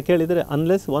 ಯಾಕೆ ಹೇಳಿದರೆ,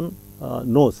 ಅನ್ಲೆಸ್ ಒನ್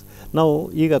ನೋಸ್. ನಾವು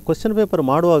ಈಗ ಕ್ವಶನ್ ಪೇಪರ್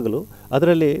ಮಾಡುವಾಗಲೂ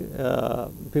ಅದರಲ್ಲಿ,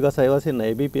 because I was in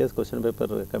IBPS question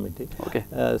paper committee,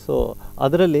 so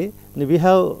ಅದರಲ್ಲಿ we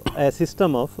have A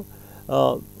system of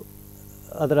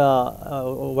ಅದರ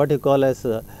what you call as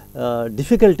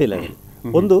difficulty level.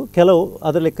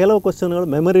 ಅದರಲ್ಲಿ ಕೆಲವು ಕ್ವಶನ್ಗಳು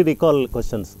ಮೆಮರಿ ರಿಕಾಲ್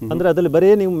ಕ್ವಶನ್ಸ್, ಅಂದರೆ ಅದರಲ್ಲಿ ಬರೀ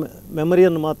ನೀವು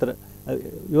ಮೆಮರಿಯನ್ನು ಮಾತ್ರ,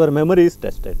 your memory is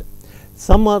tested.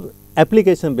 Some R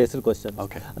application based question.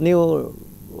 ನೀವು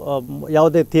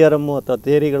ಯಾವುದೇ ಥಿಯರಮ್ಮು ಅಥವಾ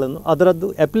ಥಿಯರಿಗಳನ್ನು ಅದರದ್ದು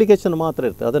ಅಪ್ಲಿಕೇಶನ್ ಮಾತ್ರ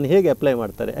ಇರ್ತದೆ, ಅದನ್ನು ಹೇಗೆ ಅಪ್ಲೈ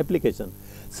ಮಾಡ್ತಾರೆ application.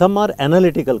 Some R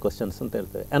analytical questions ಅಂತ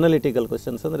ಹೇಳ್ತೇವೆ. ಅನಾಲಿಟಿಕಲ್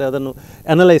ಕ್ವಶನ್ಸ್ ಅಂದರೆ ಅದನ್ನು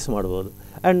ಅನಲೈಸ್ ಮಾಡ್ಬೋದು.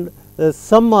 And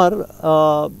some R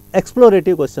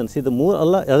ಎಕ್ಸ್ಪ್ಲೋರೇಟಿವ್ questions. ಇದು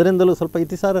ಅಲ್ಲ, ಅದರಿಂದಲೂ ಸ್ವಲ್ಪ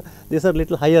these are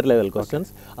little higher level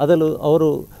questions. ಅದರಲ್ಲೂ ಅವರು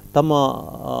ತಮ್ಮ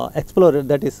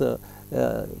ದಟ್ ಈಸ್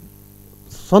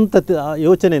ಸ್ವಂತ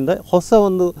ಯೋಚನೆಯಿಂದ ಹೊಸ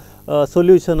ಒಂದು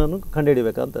ಸೊಲ್ಯೂಷನನ್ನು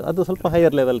ಕಂಡುಹಿಡಿಬೇಕಂತ. ಅದು ಸ್ವಲ್ಪ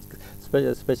higher level,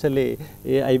 specially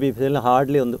IBPC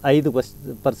hardly ಒಂದು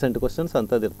 5% ಕ್ವಶನ್ಸ್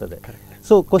ಅಂಥದ್ದು ಇರ್ತದೆ.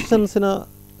 ಸೊ ಕ್ವಶನ್ಸಿನ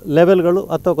ಲೆವೆಲ್ಗಳು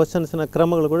ಅಥವಾ ಕ್ವಶನ್ಸಿನ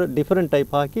ಕ್ರಮಗಳು ಕೂಡ ಡಿಫರೆಂಟ್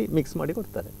ಟೈಪ್ ಹಾಕಿ ಮಿಕ್ಸ್ ಮಾಡಿ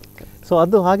ಕೊಡ್ತಾರೆ. ಸೊ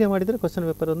ಅದು ಹಾಗೆ ಮಾಡಿದರೆ ಕ್ವಶನ್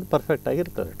ಪೇಪರ್ ಒಂದು ಪರ್ಫೆಕ್ಟ್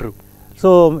ಆಗಿರ್ತದೆ. So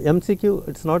MCQ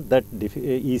it's not that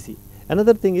easy.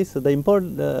 Another thing is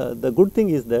the good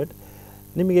thing is that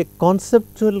ನಿಮಗೆ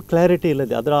ಕಾನ್ಸೆಪ್ಚುವಲ್ ಕ್ಲಾರಿಟಿ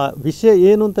ಇಲ್ಲದೆ, ಅದರ ವಿಷಯ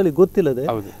ಏನು ಅಂತೇಳಿ ಗೊತ್ತಿಲ್ಲದೆ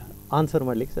ಆನ್ಸರ್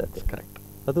ಮಾಡಲಿಕ್ಕೆ ಸಾಧ್ಯ. ಕರೆಕ್ಟ್,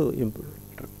 ಅದು ಇಂಪ್ರೂವ್.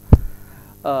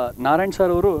 ನಾರಾಯಣ್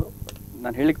ಸರ್ ಅವರು,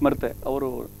 ನಾನು ಹೇಳಿಕ್ಕೆ ಮರೆತೆ, ಅವರು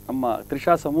ನಮ್ಮ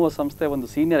ತ್ರಿಷಾ ಸಮೂಹ ಸಂಸ್ಥೆ ಒಂದು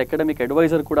ಸೀನಿಯರ್ ಅಕಾಡೆಮಿಕ್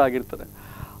ಅಡ್ವೈಸರ್ ಕೂಡ ಆಗಿರ್ತಾರೆ.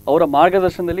 ಅವರ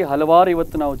ಮಾರ್ಗದರ್ಶನದಲ್ಲಿ ಹಲವಾರು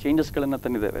ಇವತ್ತು ನಾವು ಚೇಂಜಸ್ಗಳನ್ನು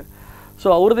ತಂದಿದ್ದೇವೆ. ಸೊ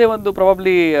ಅವ್ರದ್ದೇ ಒಂದು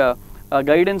ಪ್ರಾಬಬ್ಲಿ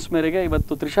ಗೈಡೆನ್ಸ್ ಮೇರೆಗೆ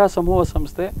ಇವತ್ತು ತ್ರಿಷಾ ಸಮೂಹ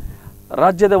ಸಂಸ್ಥೆ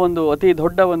ರಾಜ್ಯದ ಒಂದು ಅತಿ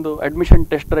ದೊಡ್ಡ ಒಂದು ಅಡ್ಮಿಷನ್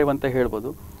ಟೆಸ್ಟ್ ಡ್ರೈವ್ ಅಂತ ಹೇಳ್ಬೋದು.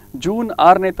 ಜೂನ್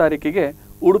 6ನೇ ತಾರೀಕಿಗೆ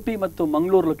ಉಡುಪಿ ಮತ್ತು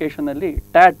Mangaluru ಲೊಕೇಶನ್ನಲ್ಲಿ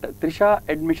that Trisha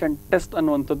admission test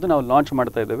ಅನ್ನುವಂಥದ್ದು ನಾವು ಲಾಂಚ್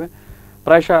ಮಾಡ್ತಾ ಇದ್ದೇವೆ.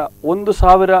 ಪ್ರಾಯಶಃ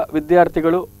 1,000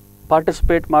 ವಿದ್ಯಾರ್ಥಿಗಳು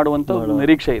ಪಾರ್ಟಿಸಿಪೇಟ್ ಮಾಡುವಂಥ ಒಂದು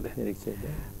ನಿರೀಕ್ಷೆ ಇದೆ.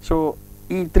 ಸೊ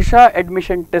ಈ ತ್ರಿಷಾ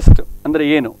ಅಡ್ಮಿಷನ್ ಟೆಸ್ಟ್ ಅಂದರೆ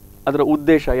ಏನು, ಅದರ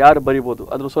ಉದ್ದೇಶ, ಯಾರು ಬರಿಬೋದು,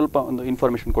 ಅದ್ರ ಸ್ವಲ್ಪ ಒಂದು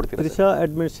ಇನ್ಫಾರ್ಮೇಷನ್ ಕೊಡ್ತೀರಾ? ತ್ರಿಷಾ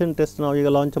ಅಡ್ಮಿಷನ್ ಟೆಸ್ಟ್ ನಾವು ಈಗ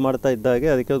ಲಾಂಚ್ ಮಾಡ್ತಾ ಇದ್ದಾಗೆ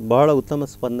ಅದಕ್ಕೆ ಬಹಳ ಉತ್ತಮ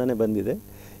ಸ್ಪಂದನೆ ಬಂದಿದೆ.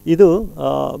 ಇದು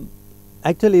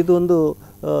ಆ್ಯಕ್ಚುಲಿ ಇದು ಒಂದು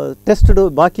ಟೆಸ್ಟ್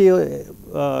ಬಾಕಿ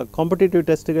ಕಾಂಪಿಟೇಟಿವ್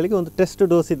ಟೆಸ್ಟ್ಗಳಿಗೆ ಒಂದು ಟೆಸ್ಟ್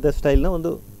ಡೋಸ್ ಇದ್ದ ಸ್ಟೈಲ್ನ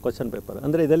ಒಂದು ಕ್ವಶನ್ ಪೇಪರ್.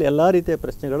 ಅಂದರೆ ಇದರಲ್ಲಿ ಎಲ್ಲ ರೀತಿಯ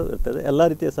ಪ್ರಶ್ನೆಗಳು ಇರ್ತದೆ, ಎಲ್ಲ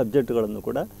ರೀತಿಯ ಸಬ್ಜೆಕ್ಟ್ಗಳನ್ನು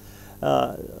ಕೂಡ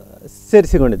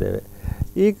ಸೇರಿಸಿಕೊಂಡಿದ್ದೇವೆ.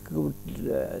 ಈ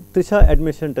Trisha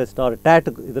admission test R that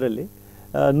ಇದರಲ್ಲಿ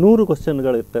 100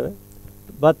 ಕ್ವಶನ್ಗಳು ಇರ್ತವೆ.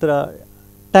 ಮಾತ್ರ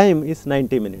ಟೈಮ್ ಈಸ್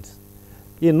 90 ಮಿನಿಟ್ಸ್.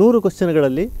 ಈ 100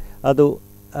 ಕ್ವಶನ್ಗಳಲ್ಲಿ ಅದು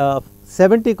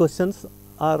 70 ಕ್ವಶನ್ಸ್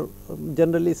ಆರ್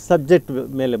ಜನರಲಿ ಸಬ್ಜೆಕ್ಟ್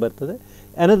ಮೇಲೆ ಬರ್ತದೆ.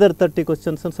 ಅನದರ್ 30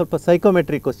 ಕ್ವಶನ್ಸ್ ಸ್ವಲ್ಪ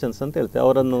ಸೈಕೋಮೆಟ್ರಿಕ್ ಕ್ವಶನ್ಸ್ ಅಂತ ಹೇಳ್ತೇವೆ.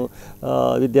 ಅವರನ್ನು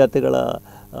ವಿದ್ಯಾರ್ಥಿಗಳ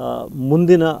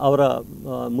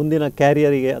ಮುಂದಿನ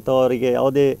ಕ್ಯಾರಿಯರಿಗೆ ಅಥವಾ ಅವರಿಗೆ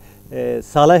ಯಾವುದೇ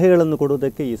ಸಲಹೆಗಳನ್ನು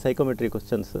ಕೊಡುವುದಕ್ಕೆ ಈ ಸೈಕೋಮೆಟ್ರಿಕ್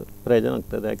ಕ್ವಶನ್ಸ್ ಪ್ರಯೋಜನ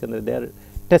ಆಗ್ತದೆ, ಯಾಕಂದರೆ ದೇ ಆರ್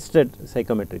ಟೆಸ್ಟೆಡ್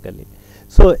ಸೈಕೋಮೆಟ್ರಿಕಲ್ಲಿ.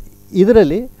 ಸೊ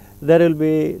ಇದರಲ್ಲಿ there will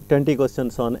be 20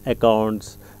 questions on accounts,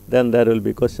 then there will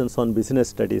be questions on business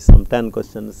studies, some 10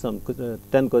 questions, some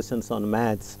 10 questions on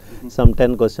maths, some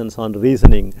 10 questions on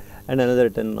reasoning, and another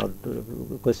 10 or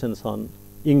questions on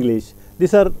English.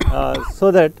 These are so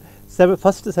that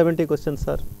first 70 questions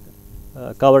are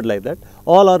covered like that.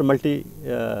 All are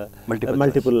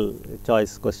multiple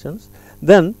choice questions.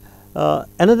 Then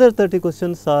another 30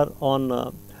 questions are on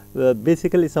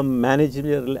basically some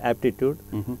managerial aptitude,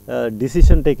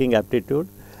 decision taking aptitude.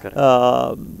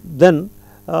 Then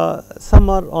some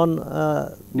are on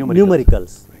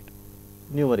numericals.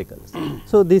 Numericals.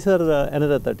 So these are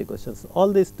another 30 questions.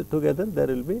 All these together there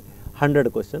will be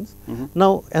 100 questions.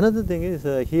 Now another thing is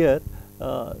here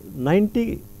 90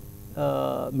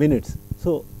 minutes.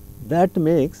 So that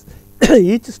makes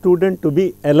each student to be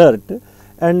alert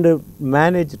and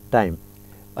manage time.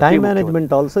 Time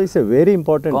management also is A very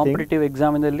important thing. Competitive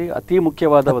ಎಕ್ಸಾಮಿನಲ್ಲಿ ಅತಿ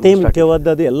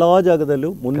ಮುಖ್ಯವಾದದ್ದು ಎಲ್ಲ ಜಾಗದಲ್ಲೂ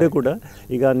ಮುಂದೆ ಕೂಡ.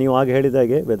 ಈಗ ನೀವು ಆಗ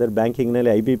ಹೇಳಿದಾಗೆ weather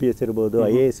ಬ್ಯಾಂಕಿಂಗ್ನಲ್ಲಿ IBPS ಇರ್ಬೋದು,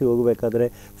 IAS ಹೋಗಬೇಕಾದ್ರೆ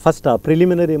ಫಸ್ಟ್ ಆ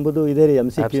ಪ್ರಿಲಿಮಿನರಿ ಎಂಬುದು ಇದೇ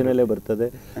MCQನಲ್ಲೇ ಬರ್ತದೆ.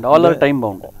 All are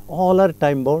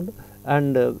time bound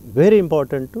and very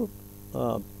important to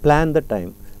plan the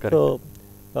time. So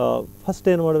first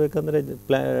ಏನು ಮಾಡಬೇಕಂದ್ರೆ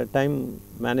time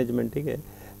ಮ್ಯಾನೇಜ್ಮೆಂಟಿಗೆ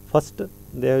first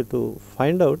they have to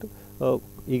find out.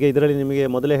 ಈಗ ಇದರಲ್ಲಿ ನಿಮಗೆ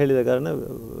ಮೊದಲೇ ಹೇಳಿದ ಕಾರಣ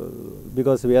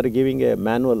because we are giving A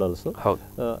manual also.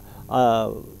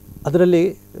 ಅದರಲ್ಲಿ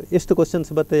ಎಷ್ಟು ಕ್ವಶನ್ಸ್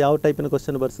ಬರ್ತದೆ, ಯಾವ ಟೈಪಿನ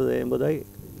ಕ್ವಶನ್ ಬರ್ತದೆ ಎಂಬುದಾಗಿ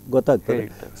ಗೊತ್ತಾಗ್ತದೆ.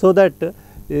 So that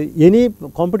any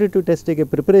competitive ಟೆಸ್ಟಿಗೆ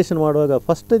preparation ಮಾಡುವಾಗ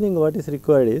first thing what is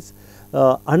required is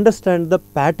understand the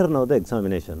pattern of the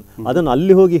examination. ಅದನ್ನು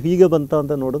ಅಲ್ಲಿ ಹೋಗಿ ಹೀಗೆ ಬಂತ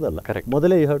ಅಂತ ನೋಡೋದಲ್ಲ,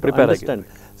 ಮೊದಲೇ you have to understand.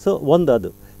 So ಒಂದು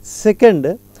ಅದು. ಸೆಕೆಂಡ್,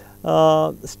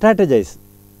 ಸ್ಟ್ರಾಟಜೈಸ್.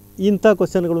 ಇಂಥ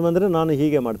ಕ್ವಶನ್ಗಳು ಬಂದರೆ ನಾನು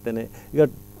ಹೀಗೆ ಮಾಡ್ತೇನೆ. ಈಗ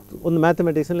ಒಂದು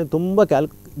ಮ್ಯಾಥಮೆಟಿಕ್ಸಲ್ಲಿ ತುಂಬ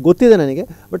ಗೊತ್ತಿದೆ ನನಗೆ,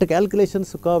 ಬಟ್ ಕ್ಯಾಲ್ಕುಲೇಷನ್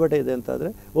ಸಿಕ್ಕಾಬಟ್ಟೆ ಇದೆ ಅಂತಾದರೆ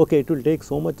okay, it will take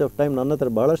so much of time. ನನ್ನ ಹತ್ರ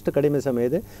ಭಾಳಷ್ಟು ಕಡಿಮೆ ಸಮಯ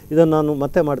ಇದೆ, ಇದನ್ನು ನಾನು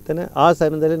ಮತ್ತೆ ಮಾಡ್ತೇನೆ. ಆ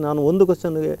ಸಮಯದಲ್ಲಿ ನಾನು ಒಂದು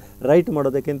ಕ್ವಶನ್ಗೆ ರೈಟ್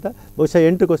ಮಾಡೋದಕ್ಕಿಂತ ಬಹುಶಃ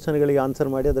 8 ಕ್ವಶನ್ಗಳಿಗೆ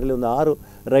ಆನ್ಸರ್ ಮಾಡಿ ಅದರಲ್ಲಿ ಒಂದು 6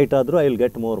 ರೈಟ್ ಆದರೂ I will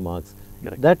get more marks.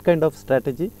 That kind of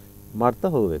strategy ಮಾಡ್ತಾ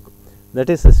ಹೋಗಬೇಕು.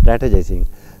 That is ಸ್ಟ್ರಾಟಜೈಸಿಂಗ್.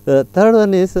 Third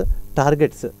one is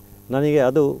targets. ನನಗೆ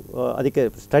ಅದು ಅದಕ್ಕೆ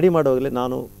ಸ್ಟಡಿ ಮಾಡುವಾಗಲೇ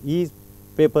ನಾನು ಈ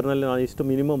ಪೇಪರ್ನಲ್ಲಿ ನಾನು ಇಷ್ಟು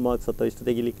ಮಿನಿಮಮ್ ಮಾರ್ಕ್ಸ್ ಅಥವಾ ಇಷ್ಟು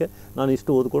ತೆಗಿಲಿಕ್ಕೆ ನಾನು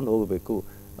ಇಷ್ಟು ಓದ್ಕೊಂಡು ಹೋಗಬೇಕು.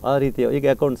 ಆ ರೀತಿಯ ಈಗ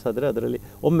ಅಕೌಂಟ್ಸ್ ಆದರೆ ಅದರಲ್ಲಿ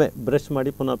ಒಮ್ಮೆ ಬ್ರಷ್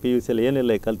ಮಾಡಿ ಪುನಃ PUCಯಲ್ಲಿ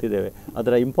ಏನೆಲ್ಲ ಕಲ್ತಿದ್ದೇವೆ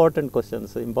ಅದರ ಇಂಪಾರ್ಟೆಂಟ್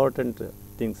ಕ್ವಶನ್ಸ್, ಇಂಪಾರ್ಟೆಂಟ್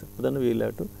ಥಿಂಗ್ಸ್, ಅದನ್ನು we will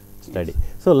have to study.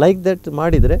 So like that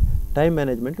ಮಾಡಿದರೆ time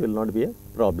management will not be A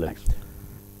problem.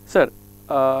 Sir,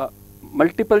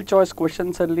 multiple choice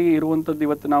ಕ್ವಶನ್ಸಲ್ಲಿ ಇರುವಂಥದ್ದು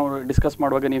ಇವತ್ತು ನಾವು ಡಿಸ್ಕಸ್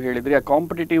ಮಾಡುವಾಗ ನೀವು ಹೇಳಿದ್ರಿ ಆ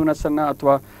ಕಾಂಪಿಟೇಟಿವ್ನೆಸ್ಸನ್ನು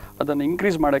ಅಥವಾ ಅದನ್ನು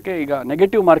ಇನ್ಕ್ರೀಸ್ ಮಾಡೋಕ್ಕೆ ಈಗ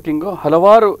ನೆಗೆಟಿವ್ ಮಾರ್ಕಿಂಗು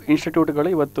ಹಲವಾರು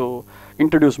ಇನ್ಸ್ಟಿಟ್ಯೂಟ್ಗಳು ಇವತ್ತು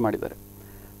ಇಂಟ್ರೊಡ್ಯೂಸ್ ಮಾಡಿದ್ದಾರೆ.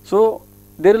 So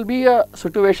there will be a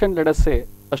situation, let us say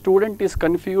a student is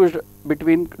confused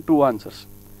between 2 answers.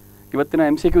 ಇವತ್ತಿನ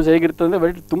MCQs ಹೇಗಿರ್ತದೆ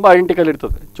ಅಂದರೆ ತುಂಬ ಐಡೆಂಟಿಕಲ್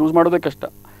ಇರ್ತದೆ, ಚೂಸ್ ಮಾಡೋದೇ ಕಷ್ಟ.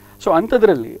 ಸೊ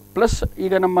ಅಂಥದ್ರಲ್ಲಿ ಪ್ಲಸ್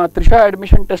ಈಗ ನಮ್ಮ ತ್ರಿಷಾ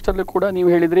ಅಡ್ಮಿಷನ್ ಟೆಸ್ಟಲ್ಲೂ ಕೂಡ ನೀವು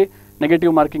ಹೇಳಿದ್ರಿ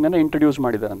ನೆಗೆಟಿವ್ ಮಾರ್ಕಿಂಗನ್ನು ಇಂಟ್ರೊಡ್ಯೂಸ್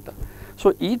ಮಾಡಿದ್ದಾರೆ ಅಂತ. ಸೊ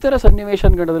ಈ ಥರ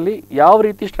ಸನ್ನಿವೇಶಗಳಲ್ಲಿ ಯಾವ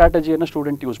ರೀತಿ ಸ್ಟ್ರಾಟಜಿಯನ್ನು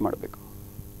ಸ್ಟೂಡೆಂಟ್ ಯೂಸ್ ಮಾಡಬೇಕು?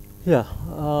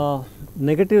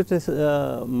 ನೆಗೆಟಿವ್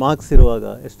ಮಾರ್ಕ್ಸ್ ಇರುವಾಗ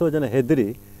ಎಷ್ಟೋ ಜನ ಹೆದರಿ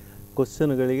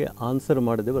ಕ್ವಶನ್ಗಳಿಗೆ ಆನ್ಸರ್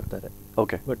ಮಾಡದೆ ಬರ್ತಾರೆ.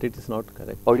 Okay, but it is not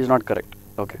correct. It is not correct.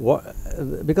 Okay,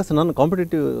 because ನಾನು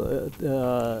ಕಾಂಪಿಟೇಟಿವ್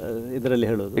ಇದರಲ್ಲಿ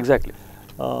ಹೇಳೋದು exactly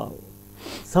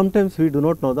sometimes we do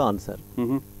not know the answer.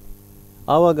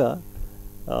 ಆವಾಗ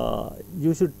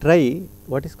you should try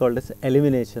what is called as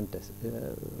elimination test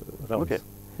rounds.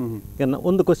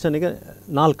 ಒಂದು ಕ್ವಶನಿಗೆ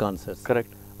 4 answers,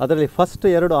 correct. ಅದರಲ್ಲಿ first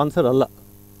 2 answer ಅಲ್ಲ,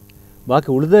 ಬಾಕಿ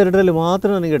ಉಳಿದ 2ರಲ್ಲಿ ಮಾತ್ರ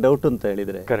ನನಗೆ ಡೌಟ್ ಅಂತ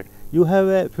ಹೇಳಿದರೆ correct, you have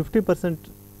A 50%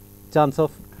 chance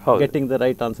of getting the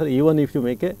right answer even if you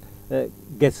make A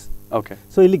guess. Okay,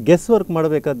 so ಇಲ್ಲಿ ಗೆಸ್ ವರ್ಕ್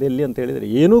ಮಾಡಬೇಕಾದ ಎಲ್ಲಿ ಅಂತ ಹೇಳಿದರೆ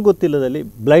ಏನೂ ಗೊತ್ತಿಲ್ಲದಲ್ಲಿ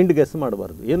ಬ್ಲೈಂಡ್ ಗೆಸ್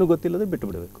ಮಾಡಬಾರ್ದು, ಏನೂ ಗೊತ್ತಿಲ್ಲದೆ ಬಿಟ್ಟು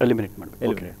ಬಿಡಬೇಕು, ಎಲಿಮಿನೇಟ್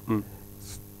ಮಾಡಬೇಕು.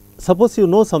 Suppose you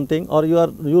know something or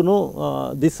you know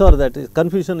this or that is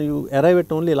confusion, you arrive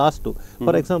at only last 2.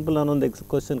 For example, ನಾನೊಂದು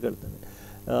ಕ್ವಶನ್ ಕೇಳ್ತೇನೆ,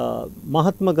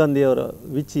 ಮಹಾತ್ಮ ಗಾಂಧಿಯವರ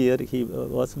which year he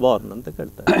was Born ಅಂತ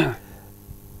ಕೇಳ್ತಾರೆ.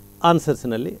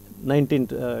 ಆನ್ಸರ್ಸ್ನಲ್ಲಿ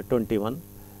 1921,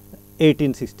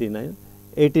 1869,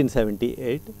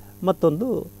 1878 ಮತ್ತೊಂದು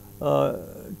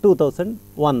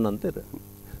 2001 ಅಂತ ಇದೆ.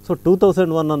 ಸೊ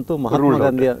 2001 ಅಂತೂ Mahatma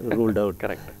Gandhi ruled out.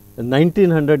 Correct.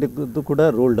 1900 ಕೂಡ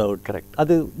ರೂಲ್ಡ್ ಔಟ್. ಕರೆಕ್ಟ್.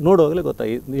 ಅದು ನೋಡುವಾಗಲೇ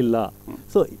ಗೊತ್ತಾಗಿಲ್ಲ.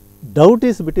 So doubt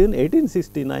is between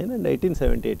 1869 and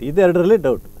 1878, ಇದೆರಡರಲ್ಲೇ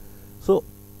doubt. So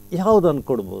ಯಾವುದು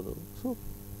ಅಂದ್ಕೊಡ್ಬೋದು? So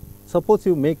suppose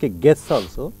you make A guess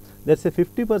also, there's a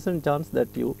 50% chance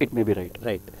that you it may be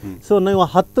right. So ನೀವು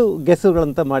 10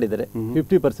 ಗೆಸ್ಸುಗಳಂತ ಮಾಡಿದರೆ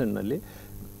 50%ನಲ್ಲಿ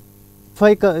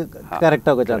 5 correct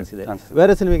ಆಗೋ chance ಇದೆ.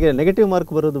 ವೇರಸ್ ನಿಮಗೆ negative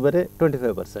mark ಬರೋದು ಬರೀ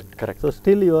 25%. Correct. So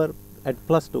still you are at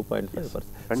plus 2.5%.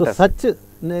 So such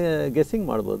guessing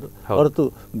ಮಾಡ್ಬೋದು, ಹೊರತು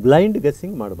blind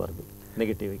guessing ಮಾಡಬಾರ್ದು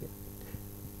ನೆಗೆಟಿವಿಗೆ.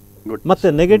 ಮತ್ತು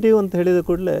ನೆಗೆಟಿವ್ ಅಂತ ಹೇಳಿದ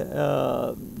ಕೂಡಲೇ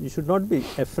you should not be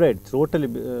ಎಫ್ರೈಡ್. Totally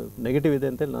negative ಇದೆ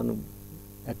ಅಂತೇಳಿ ನಾನು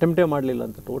ಅಟೆಂಪ್ಟೇ ಮಾಡಲಿಲ್ಲ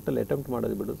ಅಂತ ಟೋಟಲಿ ಅಟೆಂಪ್ಟ್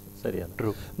ಮಾಡೋದು ಬಿಡೋದು ಸರಿಯಲ್ಲ.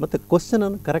 ಮತ್ತು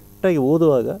ಕ್ವಶನನ್ನು ಕರೆಕ್ಟಾಗಿ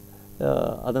ಓದುವಾಗ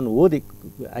ಅದನ್ನು ಓದಿ,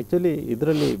 ಆ್ಯಕ್ಚುಲಿ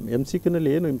ಇದರಲ್ಲಿ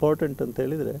MCQನಲ್ಲಿ ಏನು ಇಂಪಾರ್ಟೆಂಟ್ ಅಂತ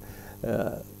ಹೇಳಿದರೆ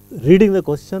reading the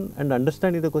question and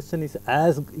understanding the question is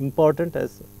as important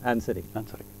as answering.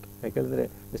 ಯಾಕೆಂದರೆ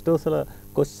ಎಷ್ಟೋ ಸಲ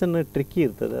ಕ್ವಶನ್ ಟ್ರಿಕ್ಕಿ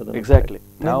ಇರ್ತದೆ. ಅದು ಎಕ್ಸಾಕ್ಟ್ಲಿ,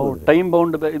 ನಾವು ಟೈಮ್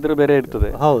ಬೌಂಡ್ ಇದ್ರ ಬೇರೆ ಇರ್ತದೆ.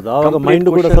 ಹೌದು, ಆವಾಗ ಮೈಂಡ್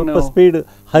ಕೂಡ ಸ್ವಲ್ಪ ಸ್ಪೀಡ್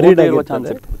ಹರಿಡ್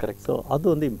ಆಗಿರ್ತದೆ. ಕರೆಕ್ಟ್. ಸೊ ಅದು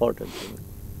ಒಂದು ಇಂಪಾರ್ಟೆಂಟ್.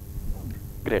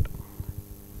 Great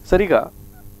sir. ಈಗ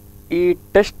ಈ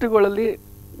ಟೆಸ್ಟ್ಗಳಲ್ಲಿ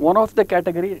one of the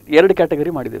category 2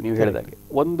 category ಮಾಡಿದ್ದೀವಿ ನೀವು ಹೇಳಿದಾಗೆ.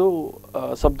 ಒಂದು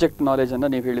ಸಬ್ಜೆಕ್ಟ್ ನಾಲೆಜನ್ನು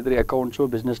ನೀವು ಹೇಳಿದ್ರಿ, ಅಕೌಂಟ್ಸು,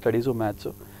 ಬಿಸ್ನೆಸ್ ಸ್ಟಡೀಸು,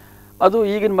 ಮ್ಯಾಥ್ಸು. ಅದು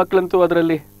ಈಗಿನ ಮಕ್ಕಳಂತೂ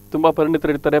ಅದರಲ್ಲಿ ತುಂಬ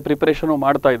ಪರಿಣಿತರಿರ್ತಾರೆ, ಪ್ರಿಪರೇಷನು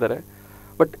ಮಾಡ್ತಾ ಇದ್ದಾರೆ.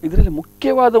 ಬಟ್ ಇದರಲ್ಲಿ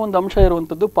ಮುಖ್ಯವಾದ ಒಂದು ಅಂಶ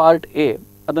ಇರುವಂಥದ್ದು ಪಾರ್ಟ್ ಎ,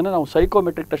 ಅದನ್ನು ನಾವು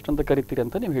ಸೈಕೋಮೆಟ್ರಿಕ್ ಟೆಸ್ಟ್ ಅಂತ ಕರಿತೀರಿ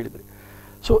ಅಂತ ನೀವು ಹೇಳಿದ್ರಿ.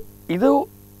 ಸೊ ಇದು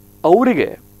ಅವರಿಗೆ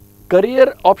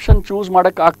ಕರಿಯರ್ ಆಪ್ಷನ್ ಚೂಸ್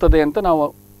ಮಾಡೋಕ್ಕಾಗ್ತದೆ ಅಂತ ನಾವು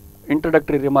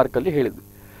ಇಂಟ್ರಡಕ್ಟರಿ ರಿಮಾರ್ಕಲ್ಲಿ ಹೇಳಿದ್ವಿ.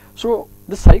 So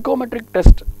the psychometric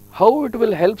test, how it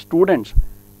will help students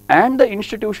and the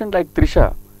institution like Trisha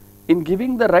in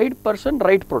giving the right person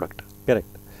right product.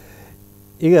 Correct.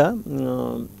 ಈಗ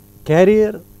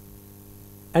carrier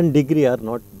and degree are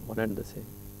not one and the same.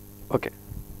 Okay.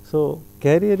 So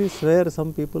career is where some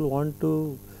people want to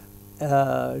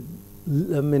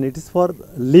it is for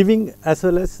living as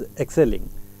well as excelling.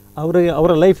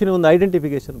 ಅವರ ಲೈಫಿನ ಒಂದು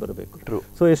identification ಬರಬೇಕು.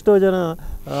 So ಎಷ್ಟೋ ಜನ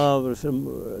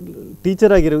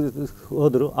teacher ಆಗಿರೋ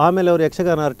ಹೋದರು, ಆಮೇಲೆ ಅವರು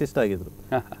ಯಕ್ಷಗಾನ ಆರ್ಟಿಸ್ಟ್ ಆಗಿದ್ರು,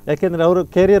 ಯಾಕೆಂದರೆ ಅವರ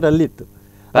ಕೆರಿಯರ್ ಅಲ್ಲಿತ್ತು.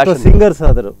 ಅಥವಾ ಸಿಂಗರ್ಸ್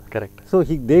ಆದರು. Correct. So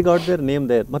they got there name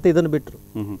there, ಮತ್ತು ಇದನ್ನು ಬಿಟ್ಟರು.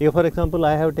 ಈಗ for example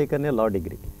I have taken a law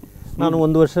degree. ನಾನು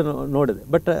 1 ವರ್ಷ ನೋಡಿದೆ,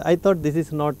 but I thought this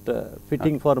is not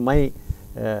fitting for my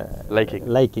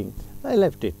liking. I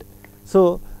left it. So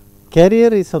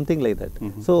carrier is something like that.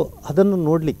 So ಅದನ್ನು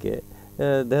ನೋಡಲಿಕ್ಕೆ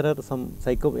there are some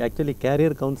actually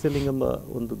carrier counselling ಎಂಬ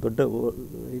ಒಂದು ದೊಡ್ಡ,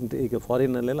 ಈಗ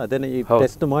ಫಾರಿನಲ್ಲೆಲ್ಲ ಅದನ್ನೇ ಈ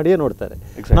ಟೆಸ್ಟ್ ಮಾಡಿಯೇ ನೋಡ್ತಾರೆ.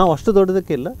 ನಾವು ಅಷ್ಟು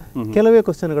ದೊಡ್ಡದಕ್ಕಿಲ್ಲ, ಕೆಲವೇ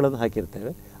ಕ್ವಶನ್ಗಳನ್ನು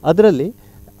ಹಾಕಿರ್ತೇವೆ. ಅದರಲ್ಲಿ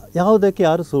ಯಾವುದಕ್ಕೆ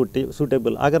ಯಾರು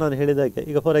ಸೂಟೇಬಲ್. ಆಗ ನಾನು ಹೇಳಿದಾಗೆ,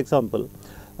 ಈಗ for example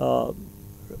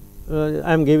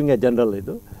I am giving A general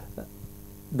ಇದು,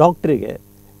 ಡಾಕ್ಟ್ರಿಗೆ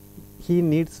ಹೀ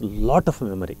needs lot of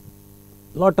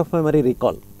memory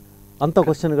recall ಅಂಥ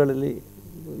ಕ್ವಶನ್ಗಳಲ್ಲಿ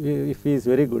if he is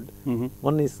very good,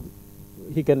 one is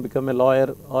he can become a lawyer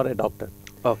or a doctor.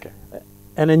 Okay.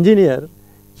 An engineer,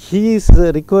 he is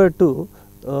required to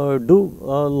do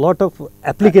a lot of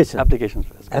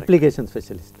application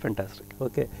specialist. Fantastic.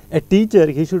 Okay. A teacher,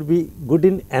 he should be good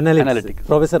in analytics.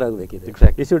 Professor agvekide.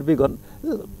 Exactly. He should be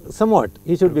somewhat,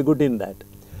 he should be good in that.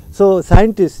 So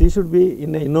scientist, he should be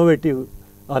in innovative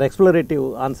or explorative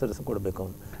answers kodbeku.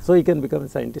 So ಈ can become A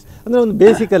scientist ಅಂದರೆ ಒಂದು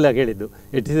ಬೇಸಿಕಲ್ ಆಗಿ ಹೇಳಿದ್ದು.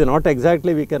 It is not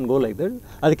exactly we can go like that.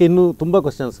 ಅದಕ್ಕೆ ಇನ್ನೂ ತುಂಬ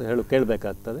questions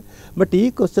ಕೇಳಬೇಕಾಗ್ತದೆ. But ಈ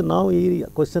question ನಾವು ಈ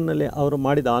ಕ್ವಶನ್ನಲ್ಲಿ ಅವರು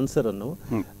ಮಾಡಿದ ಆನ್ಸರನ್ನು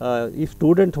ಈ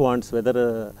ಸ್ಟೂಡೆಂಟ್ ವಾಂಟ್ಸ್ ವೆದರ್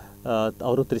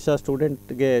ಅವರು ತ್ರಿಷಾ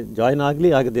ಸ್ಟೂಡೆಂಟ್ಗೆ ಜಾಯ್ನ್ ಆಗಲಿ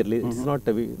ಆಗದಿರಲಿ, it's not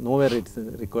nowhere it's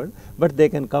required, but they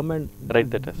can come and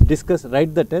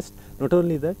write the test. Not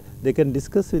only that, they can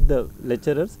discuss with the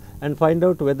lecturers and find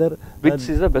out whether which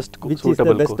is the best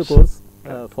course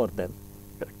for them.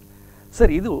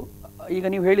 Sir, ಇದು ಈಗ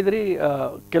ನೀವು ಹೇಳಿದ್ರಿ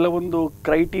ಕೆಲವೊಂದು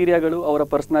ಕ್ರೈಟೀರಿಯಾಗಳು ಅವರ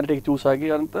ಪರ್ಸನಾಲಿಟಿಗೆ choose ಆಗಿ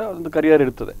ಅಂತ ಒಂದು career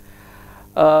ಇರ್ತದೆ.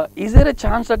 Is there A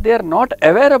chance that they are not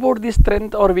aware about the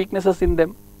strength R weaknesses in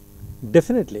them?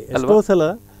 Definitely. ಎಷ್ಟೋ ಸಲ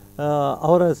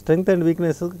ಅವರ ಸ್ಟ್ರೆಂತ್ ಆ್ಯಂಡ್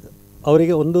ವೀಕ್ನೆಸ್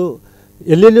ಅವರಿಗೆ ಒಂದು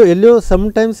ಎಲ್ಲೋ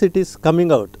sometimes it is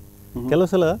coming out. ಕೆಲವು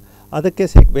ಸಲ ಅದಕ್ಕೆ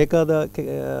ಬೇಕಾದ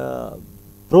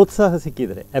ಪ್ರೋತ್ಸಾಹ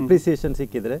ಸಿಕ್ಕಿದರೆ, ಅಪ್ರಿಸಿಯೇಷನ್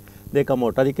ಸಿಕ್ಕಿದರೆ ದೇ ಕಮ್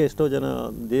ಔಟ್. ಅದಕ್ಕೆ ಎಷ್ಟೋ ಜನ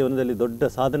ಜೀವನದಲ್ಲಿ ದೊಡ್ಡ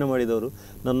ಸಾಧನೆ ಮಾಡಿದವರು,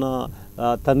 ನನ್ನ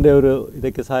ತಂದೆಯವರು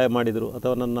ಇದಕ್ಕೆ ಸಹಾಯ ಮಾಡಿದರು,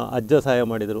 ಅಥವಾ ನನ್ನ ಅಜ್ಜ ಸಹಾಯ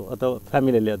ಮಾಡಿದರು, ಅಥವಾ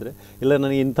ಫ್ಯಾಮಿಲಿಯಲ್ಲಿ ಆದರೆ ಇಲ್ಲ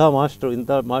ನನಗೆ ಇಂಥ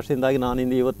ಮಾಸ್ಟ್ರಿಂದಾಗಿ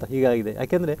ನಾನಿಂದ ಇವತ್ತು ಹೀಗಾಗಿದೆ.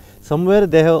 ಯಾಕೆಂದರೆ somewhere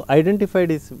they have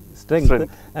identified is strength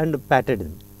and patted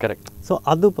in. Correct. So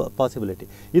ಅದು ಪಾಸಿಬಿಲಿಟಿ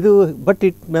ಇದು. But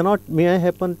it may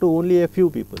happen to only A few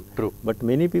people, but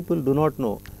many people do not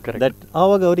no that.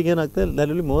 ಆವಾಗ ಅವ್ರಿಗೆ ಏನಾಗ್ತದೆ, there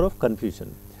will be more of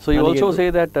confusion. So you also say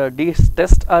that these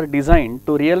tests are designed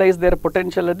to realize their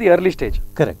potential at the early stage.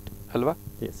 Correct. ಅಲ್ವಾ?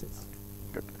 Yes.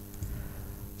 Good.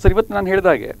 Sir, ಇವತ್ತು ನಾನು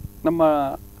ಹೇಳಿದಾಗೆ ನಮ್ಮ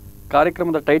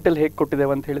ಕಾರ್ಯಕ್ರಮದ title ಹೇಗೆ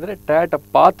ಕೊಟ್ಟಿದ್ದೇವೆ ಅಂತ ಹೇಳಿದರೆ TAT a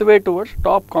pathway towards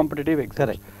top competitive exams.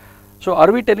 Correct. So are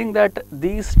we telling that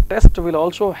these tests will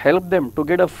also help them to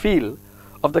get a feel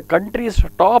of the country's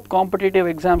top competitive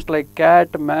exams like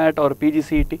CAT, MAT or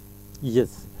PGCET?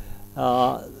 Yes.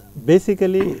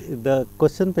 Basically the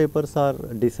question papers are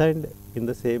designed in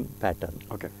the same pattern.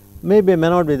 Okay. Maybe may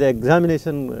not be the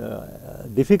examination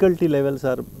difficulty levels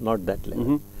are not that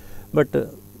level, but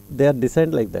they are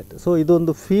designed like that. So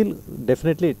idondu feel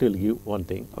definitely it will give one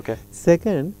thing. Okay.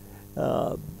 Second,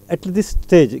 at this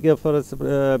stage for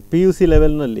PUC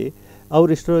level nalli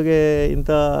ಅವರು ಇಷ್ಟರೊಳಗೆ ಇಂಥ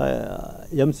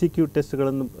MCQ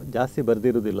ಟೆಸ್ಟ್ಗಳನ್ನು ಜಾಸ್ತಿ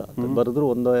ಬರೆದಿರೋದಿಲ್ಲ. ಬರೆದ್ರು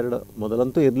ಒಂದೋ ಎರಡು,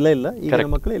 ಮೊದಲಂತೂ ಇರಲೇ ಇಲ್ಲ. ಈಗಿನ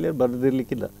ಮಕ್ಕಳು ಎಲ್ಲರೂ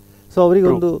ಬರೆದಿರ್ಲಿಕ್ಕಿಲ್ಲ. ಸೊ ಅವರಿಗೆ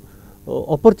ಒಂದು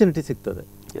ಆಪರ್ಚುನಿಟಿ ಸಿಗ್ತದೆ.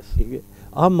 ಹೀಗೆ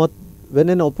when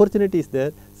N opportunity is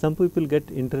there, some people get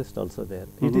interest also there.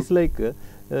 It is like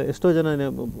ಎಷ್ಟೋ ಜನ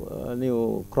ನೀವು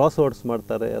ಕ್ರಾಸ್ ವರ್ಡ್ಸ್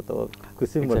ಮಾಡ್ತಾರೆ ಅಥವಾ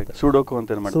ಕ್ವಿಸಿಂಗ್ ಮಾಡ್ತಾರೆ,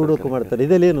 ಸೂಡೋಕು ಮಾಡ್ತಾರೆ.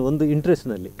 ಇದಲ್ಲೇನು ಒಂದು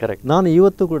ಇಂಟ್ರೆಸ್ಟ್ನಲ್ಲಿ. ನಾನು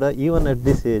ಇವತ್ತು ಕೂಡ even at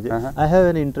this age I have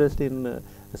an interest in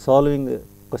solving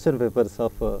question papers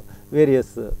of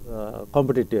various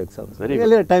competitive exams.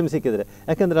 ಎಲ್ಲ ಟೈಮ್ ಸಿಕ್ಕಿದ್ರೆ,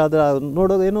 ಯಾಕೆಂದರೆ ಅದರ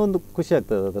ನೋಡೋದು ಏನೋ ಒಂದು ಖುಷಿ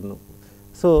ಆಗ್ತದೆ ಅದನ್ನು.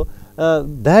 So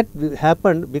that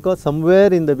happened because somewhere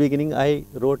in the beginning I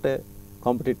wrote a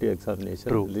competitive examination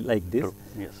like this.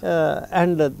 Yes.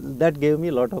 And that gave me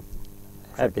a lot of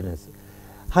happiness.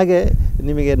 ಹಾಗೆ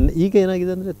ನಿಮಗೆ ಈಗ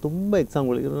ಏನಾಗಿದೆ ಅಂದರೆ ತುಂಬ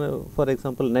ಎಕ್ಸಾಮ್ಗಳು, for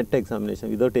example net examination,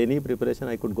 without any preparation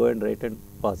I could go and right and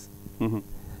pass.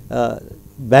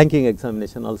 Banking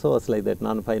examination also was like that.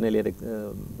 ನಾನು final year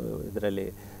ಇದರಲ್ಲಿ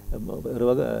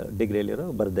ಇರುವಾಗ,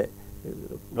 ಡಿಗ್ರಿಯಲ್ಲಿರುವಾಗ ಬರೆದೆ,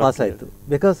 ಪಾಸ್ ಆಯಿತು.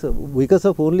 ಬಿಕಾಸ್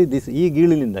ಆಫ್ ಓನ್ಲಿ ದಿಸ್, ಈ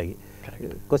ಗೀಳಿನಿಂದಾಗಿ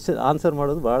ಕ್ವಶನ್ ಆನ್ಸರ್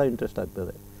ಮಾಡೋದು ಭಾಳ ಇಂಟ್ರೆಸ್ಟ್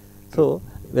ಆಗ್ತದೆ. So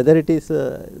whether it is,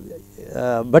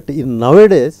 but in now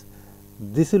days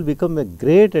this will become A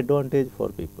great advantage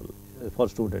for people,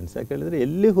 for students. ಯಾಕೆ ಹೇಳಿದರೆ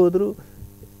ಎಲ್ಲಿ ಹೋದರೂ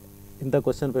ಇಂಥ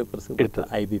ಕ್ವಶನ್ ಪೇಪರ್ಸ್ ಇರ್ತದೆ.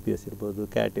 IBPS ಇರ್ಬೋದು,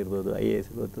 CAT ಇರ್ಬೋದು, IAS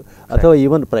ಇರ್ಬೋದು, ಅಥವಾ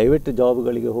ಈವನ್ ಪ್ರೈವೇಟ್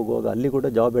ಜಾಬ್ಗಳಿಗೆ ಹೋಗುವಾಗ ಅಲ್ಲಿ ಕೂಡ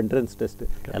ಜಾಬ್ ಎಂಟ್ರೆನ್ಸ್ ಟೆಸ್ಟ್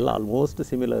ಎಲ್ಲ ಆಲ್ಮೋಸ್ಟ್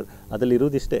ಸಿಮಿಲರ್. ಅದರಲ್ಲಿ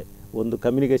ಇರೋದಿಷ್ಟೇ, ಒಂದು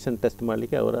ಕಮ್ಯುನಿಕೇಷನ್ ಟೆಸ್ಟ್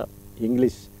ಮಾಡಲಿಕ್ಕೆ ಅವರ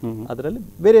ಇಂಗ್ಲೀಷ್, ಅದರಲ್ಲಿ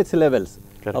ವೇರಿಯಸ್ ಲೆವೆಲ್ಸ್,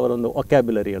 ಅವರೊಂದು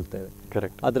ವೊಕ್ಯಾಬ್ಯುಲರಿ ಹೇಳ್ತೇವೆ,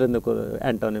 ಅದರಿಂದ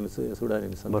ಆ್ಯಂಟೋನಿಮ್ಸ್,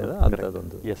 ಸುಡಾನಿಮ್ಸ್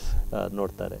ಅಂಥದ್ದೊಂದು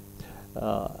ನೋಡ್ತಾರೆ.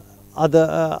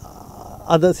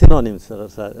 ಅದ ಸಿನೋನಿಮ್ಸ್,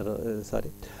 ಸಾರಿ.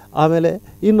 ಆಮೇಲೆ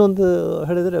ಇನ್ನೊಂದು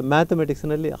ಹೇಳಿದರೆ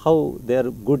ಮ್ಯಾಥಮೆಟಿಕ್ಸ್ನಲ್ಲಿ how they are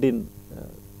good in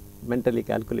mentally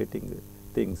calculating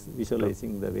things,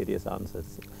 visualising the various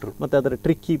answers, ಮತ್ತು ಅದರ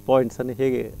ಟ್ರಿಕ್ಕಿ ಪಾಯಿಂಟ್ಸನ್ನು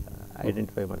ಹೇಗೆ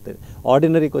ಐಡೆಂಟಿಫೈ ಮಾಡ್ತೇವೆ.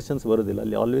 ಆರ್ಡಿನರಿ ಕ್ವಶನ್ಸ್ ಬರೋದಿಲ್ಲ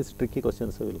ಅಲ್ಲಿ, always tricky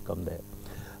questions will come they.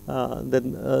 Then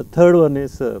third one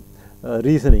is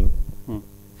reasoning.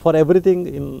 For everything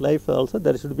in life also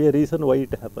there should be A reason why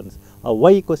it happens. ಆ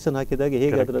Y question ಹಾಕಿದಾಗ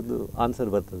ಹೇಗೆ ಅದರದ್ದು ಆನ್ಸರ್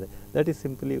ಬರ್ತದೆ, that is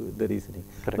simply the reasoning.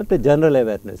 ಮತ್ತು general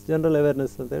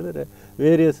awareness ಅಂತ ಹೇಳಿದ್ರೆ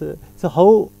various, so how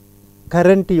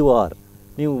current you are,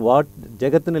 ನೀವು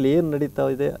ಜಗತ್ತಿನಲ್ಲಿ ಏನು ನಡೀತಾ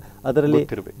ಇದೆ ಅದರಲ್ಲಿ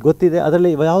ಗೊತ್ತಿದೆ.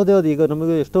 ಅದರಲ್ಲಿ ಯಾವುದ್ಯಾವುದು, ಈಗ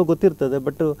ನಮಗೆ ಎಷ್ಟೋ ಗೊತ್ತಿರ್ತದೆ,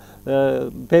 ಬಟ್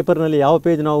ಪೇಪರ್ನಲ್ಲಿ ಯಾವ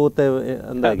ಪೇಜ್ ನಾವು ಓದ್ತೇವೆ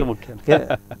ಅಂದಾಗ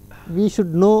we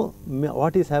should know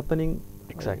what is happening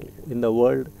in the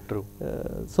world.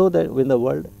 So that in the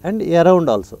world and around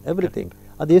also everything,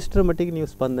 ಅದು ಎಷ್ಟರ ಮಟ್ಟಿಗೆ ನೀವು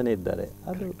ಸ್ಪಂದನೆ ಇದ್ದಾರೆ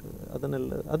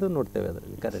ಅದು ನೋಡ್ತೇವೆ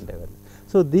ಅದರಲ್ಲಿ, current awareness.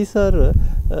 So these are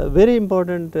very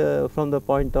important from the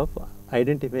point of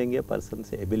identifying A persons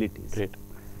abilities.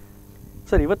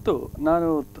 Sir, ಇವತ್ತು ನಾನು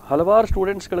ಹಲವಾರು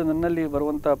ಸ್ಟೂಡೆಂಟ್ಸ್ಗಳು ನನ್ನಲ್ಲಿ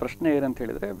ಬರುವಂಥ ಪ್ರಶ್ನೆ ಏನಂತ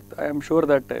ಹೇಳಿದರೆ, ಐ ಆಮ್ ಶೂರ್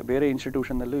ದಟ್ ಬೇರೆ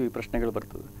ಇನ್ಸ್ಟಿಟ್ಯೂಷನ್ನಲ್ಲೂ ಈ ಪ್ರಶ್ನೆಗಳು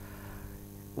ಬರ್ತದೆ.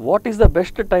 What is the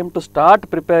best time to start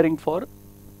preparing for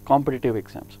competitive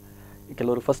exams?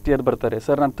 ಕೆಲವರು ಫಸ್ಟ್ ಇಯರ್ ಬರ್ತಾರೆ,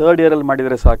 ಸರ್ ನಾನು ಥರ್ಡ್ ಇಯರಲ್ಲಿ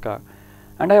ಮಾಡಿದರೆ ಸಾಕಾ?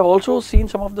 And I have also scene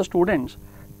some of the students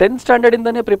 10th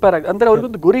ಸ್ಟ್ಯಾಂಡರ್ಡಿಂದನೇ prepare ಆಗಿ, ಅಂದರೆ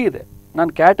ಅವ್ರಿಗೊಂದು ಗುರಿ ಇದೆ,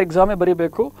 ನಾನು ಕ್ಯಾಟ್ ಎಕ್ಸಾಮೇ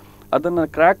ಬರೀಬೇಕು, ಅದನ್ನು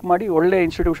ಕ್ರ್ಯಾಕ್ ಮಾಡಿ ಒಳ್ಳೆ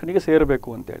ಇನ್ಸ್ಟಿಟ್ಯೂಷನಿಗೆ ಸೇರಬೇಕು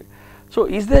ಅಂತೇಳಿ. So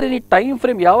is there any time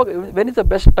frame? ಯಾವಾಗ, when is the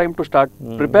best time to start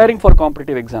preparing for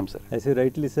competitive exams? Sir, as you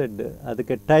rightly shed,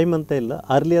 ಅದಕ್ಕೆ ಟೈಮ್ ಅಂತ ಇಲ್ಲ,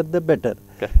 ಅರ್ಲಿಯರ್ ದ ಬೆಟರ್.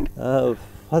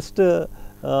 ಫಸ್ಟ್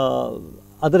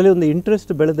ಅದರಲ್ಲಿ ಒಂದು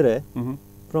ಇಂಟ್ರೆಸ್ಟ್ ಬೆಳೆದ್ರೆ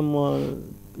ಫ್ರಮ್,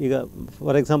 ಈಗ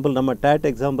ಫಾರ್ ಎಕ್ಸಾಂಪಲ್ ನಮ್ಮ that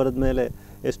exam ಬರೆದ ಮೇಲೆ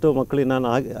ಎಷ್ಟೋ ಮಕ್ಕಳಿಗೆ ನಾನು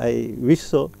I wish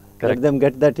so let them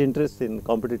get that interest in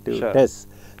competitive test.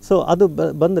 So ಅದು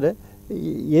ಬಂದರೆ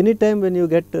any time when you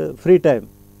get free time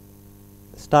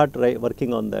start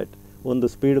working on that. ಒಂದು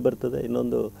ಸ್ಪೀಡ್ ಬರ್ತದೆ,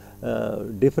 ಇನ್ನೊಂದು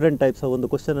ಡಿಫ್ರೆಂಟ್ ಟೈಪ್ಸ್ ಒಂದು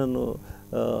ಕ್ವಶನನ್ನು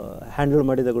ಹ್ಯಾಂಡಲ್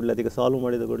ಮಾಡಿದ ಕೂಡಲೇ, ಅದಕ್ಕೆ ಸಾಲ್ವ್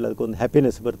ಮಾಡಿದ ಕೂಡಲೇ ಅದಕ್ಕೊಂದು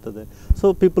ಹ್ಯಾಪಿನೆಸ್ ಬರ್ತದೆ. So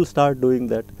people start doing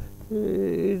that.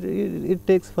 It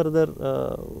takes further,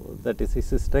 that is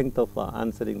strength of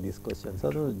answering these questions.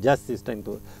 ಅದು ಜಾಸ್ತಿ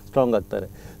ಸ್ಟ್ರಾಂಗ್ ಆಗ್ತಾರೆ.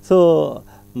 ಸೊ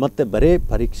ಮತ್ತು ಬರೀ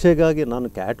ಪರೀಕ್ಷೆಗಾಗಿ ನಾನು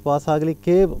ಕ್ಯಾಟ್ ಪಾಸ್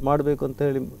ಆಗಲಿಕ್ಕೇ ಮಾಡಬೇಕು ಅಂತ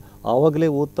ಹೇಳಿ ಆವಾಗಲೇ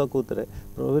ಓದ್ತಾ ಕೂತರೆ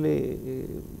probably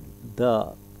the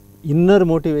inner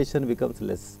motivation becomes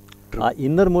less. ಆ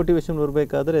ಇನ್ನರ್ ಮೋಟಿವೇಶನ್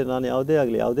ಬರಬೇಕಾದ್ರೆ ನಾನು ಯಾವುದೇ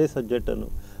ಆಗಲಿ, ಯಾವುದೇ ಸಬ್ಜೆಕ್ಟನ್ನು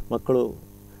ಮಕ್ಕಳು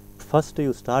first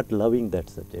you start loving that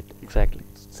subject. Exactly.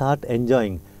 Start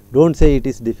enjoying. Don't say it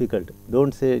is difficult.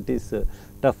 Don't say it is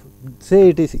tough. Say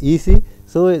it is easy.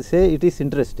 So say it is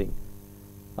interesting.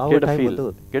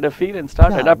 Get a feel and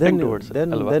start adapting towards it.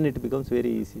 Then it becomes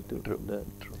very easy to. True.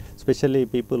 Especially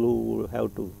people who have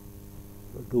to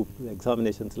do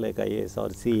examinations like IAS or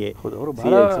CA.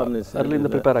 CA examinations ಅಲ್ಲಿಂದ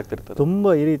prepare ಆಗ್ತಿರ್ತಾರೆ.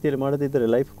 ತುಂಬ ಈ ರೀತಿಯಲ್ಲಿ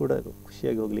ಮಾಡದಿದ್ದರೆ life ಕೂಡ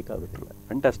ಖುಷಿಯಾಗಿ ಹೋಗ್ಲಿಕ್ಕೆ ಆಗುತ್ತಿಲ್ಲ.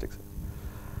 Fantastic sir.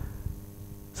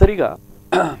 Sir, ಈಗ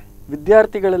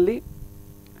ವಿದ್ಯಾರ್ಥಿಗಳಲ್ಲಿ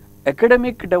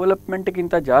ಅಕಾಡೆಮಿಕ್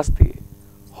ಡೆವಲಪ್ಮೆಂಟ್ಗಿಂತ ಜಾಸ್ತಿ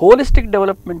ಹೋಲಿಸ್ಟಿಕ್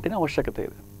ಡೆವಲಪ್ಮೆಂಟಿನ ಅವಶ್ಯಕತೆ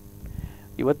ಇದೆ.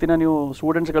 ಇವತ್ತಿನ ನೀವು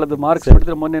ಸ್ಟೂಡೆಂಟ್ಸ್ಗಳದ್ದು ಮಾರ್ಕ್ಸ್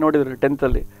ನೋಡಿದರೆ, ಮೊನ್ನೆ ನೋಡಿದರೆ 10th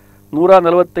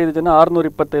 145 ಜನ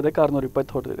 625ಕ್ಕೆ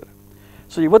 620 ಹೊಡೆದಿದ್ದಾರೆ.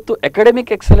 ಸೊ ಇವತ್ತು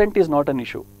academic excellent is not an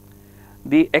issue.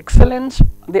 The excellence,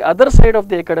 the other side of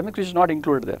the academics is not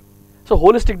included there. So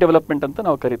holistic development ಅಂತ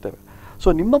ನಾವು ಕರಿತೇವೆ.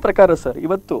 ಸೊ ನಿಮ್ಮ ಪ್ರಕಾರ ಸರ್,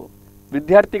 ಇವತ್ತು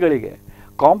ವಿದ್ಯಾರ್ಥಿಗಳಿಗೆ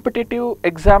ಕಾಂಪಿಟೇಟಿವ್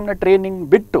ಎಕ್ಸಾಮ್ನ ಟ್ರೈನಿಂಗ್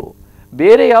ಬಿಟ್ಟು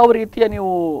ಬೇರೆ ಯಾವ ರೀತಿಯ ನೀವು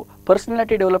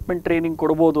ಪರ್ಸನಾಲಿಟಿ ಡೆವಲಪ್ಮೆಂಟ್ ಟ್ರೈನಿಂಗ್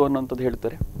ಕೊಡ್ಬೋದು ಅನ್ನೋಂಥದ್ದು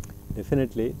ಹೇಳ್ತಾರೆ?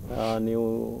 ಡೆಫಿನೆಟ್ಲಿ. ನೀವು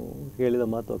ಹೇಳಿದ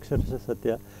ಮಾತು ಅಕ್ಷರಶಃ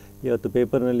ಸತ್ಯ. ಇವತ್ತು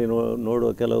ಪೇಪರ್ನಲ್ಲಿ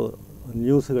ನೋಡುವ ಕೆಲವು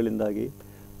ನ್ಯೂಸ್ಗಳಿಂದಾಗಿ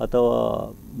ಅಥವಾ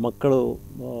ಮಕ್ಕಳು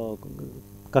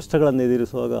ಕಷ್ಟಗಳನ್ನು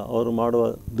ಎದುರಿಸುವಾಗ ಅವರು ಮಾಡುವ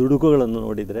ದುಡುಕುಗಳನ್ನು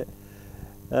ನೋಡಿದರೆ,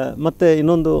 ಮತ್ತು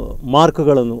ಇನ್ನೊಂದು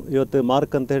ಮಾರ್ಕ್ಗಳನ್ನು, ಇವತ್ತು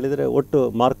ಮಾರ್ಕ್ ಅಂತ ಹೇಳಿದರೆ ಒಟ್ಟು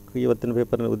ಮಾರ್ಕ್, ಇವತ್ತಿನ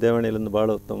ಪೇಪರ್ನ ಉದ್ಯಾವಣೆಯಲ್ಲಿ ಒಂದು ಭಾಳ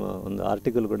ಉತ್ತಮ ಒಂದು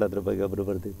ಆರ್ಟಿಕಲ್ ಕೂಡ ಅದರ ಬಗ್ಗೆ ಒಬ್ಬರು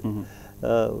ಬರೆದಿತ್ತು.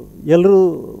 ಎಲ್ಲರೂ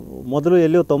ಮೊದಲು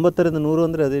ಎಲ್ಲಿಯೋ 90ರಿಂದ 100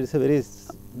 ಅಂದರೆ ಅದು ಇಟ್ಸ್ ಎ ವೆರಿ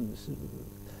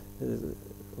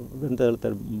ಅಂತ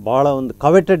ಹೇಳ್ತಾರೆ, ಭಾಳ ಒಂದು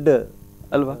ಕವೆಟೆಡ್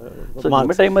ಅಲ್ವಾ?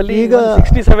 ಈಗ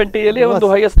 60-70 ಒಂದು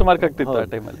ಹೈಯೆಸ್ಟ್ ಮಾರ್ಕ್ ಆಗ್ತಿತ್ತು ಆ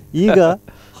ಟೈಮಲ್ಲಿ. ಈಗ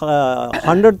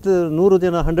 100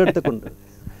 ಜನ 100 ತಗೊಂಡು,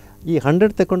 ಈ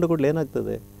 100 ತಗೊಂಡು ಕೂಡಲೇ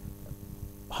ಏನಾಗ್ತದೆ,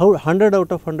 100 out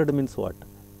of 100 means what?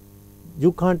 You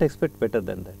can't expect better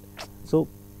than that. So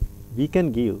we can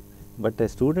give, but a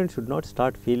student should not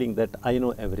start feeling that I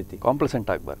know everything. Complacent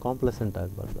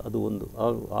ಆಗಬಾರ್ದು. ಅದು ಒಂದು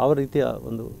ಆ ರೀತಿಯ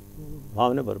ಒಂದು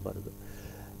ಭಾವನೆ ಬರಬಾರ್ದು.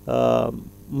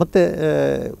 ಮತ್ತು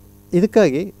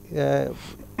ಇದಕ್ಕಾಗಿ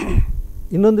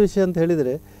ಇನ್ನೊಂದು ವಿಷಯ ಅಂತ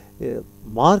ಹೇಳಿದರೆ,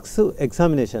 marks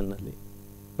ಎಕ್ಸಾಮಿನೇಷನ್ನಲ್ಲಿ,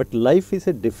 but life is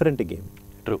A different game.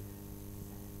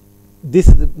 This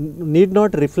need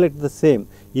not reflect the same.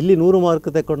 ಇಲ್ಲಿ 100 ಮಾರ್ಕ್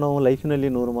ತಗೊಂಡು ನಾವು ಲೈಫಿನಲ್ಲಿ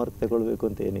 100 ಮಾರ್ಕ್ ತಗೊಳ್ಬೇಕು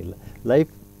ಅಂತ ಏನಿಲ್ಲ.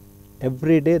 Life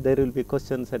every day there will be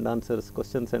questions and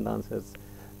answers,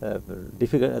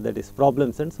 difficult, that is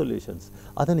problems and solutions.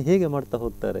 ಅದನ್ನು ಹೇಗೆ ಮಾಡ್ತಾ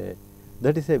ಹೋಗ್ತಾರೆ,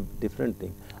 that is A different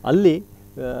thing. ಅಲ್ಲಿ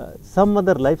some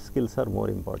other life skills R more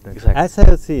important. As I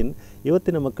have seen,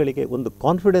 ಇವತ್ತಿನ ಮಕ್ಕಳಿಗೆ ಒಂದು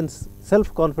confidence,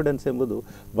 self confidence ಎಂಬುದು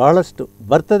ಭಾಳಷ್ಟು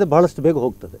ಬರ್ತದೆ, ಭಾಳಷ್ಟು ಬೇಗ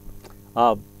ಹೋಗ್ತದೆ.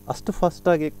 ಅಷ್ಟು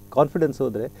ಫಾಸ್ಟಾಗಿ ಕಾನ್ಫಿಡೆನ್ಸ್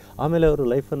ಹೋದರೆ ಆಮೇಲೆ ಅವರು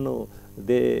ಲೈಫನ್ನು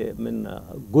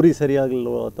ಗುರಿ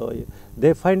ಸರಿಯಾಗಲಿಲ್ಲೋ ಅಥವಾ they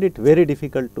find it very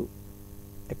difficult to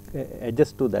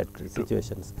adjust to that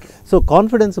situations. So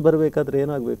confidence ಬರಬೇಕಾದ್ರೆ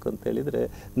ಏನಾಗಬೇಕು ಅಂತ ಹೇಳಿದರೆ,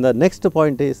 the next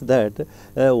point is that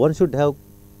one should have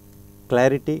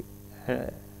clarity,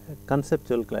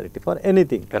 conceptual clarity for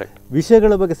anything.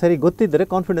 ವಿಷಯಗಳ ಬಗ್ಗೆ ಸರಿ ಗೊತ್ತಿದ್ದರೆ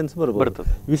ಕಾನ್ಫಿಡೆನ್ಸ್ ಬರ್ಬೋದು.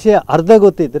 ವಿಷಯ ಅರ್ಧ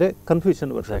ಗೊತ್ತಿದ್ದರೆ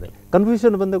ಕನ್ಫ್ಯೂಷನ್ ಬರ್ತದೆ.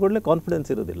 ಕನ್ಫ್ಯೂಷನ್ ಬಂದ ಕೂಡಲೇ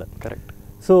ಕಾನ್ಫಿಡೆನ್ಸ್ ಇರೋದಿಲ್ಲ. ಕರೆಕ್ಟ್.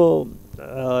 ಸೊ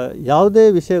ಯಾವುದೇ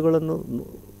ವಿಷಯಗಳನ್ನು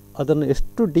ಅದನ್ನು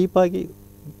ಎಷ್ಟು ಡೀಪಾಗಿ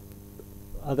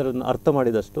ಅದನ್ನು ಅರ್ಥ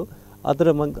ಮಾಡಿದಷ್ಟು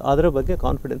ಅದರ ಬಗ್ಗೆ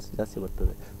ಕಾನ್ಫಿಡೆನ್ಸ್ ಜಾಸ್ತಿ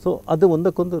ಬರ್ತದೆ. ಸೊ ಅದು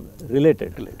ಒಂದಕ್ಕೊಂದು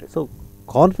related. So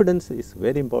confidence is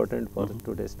very important for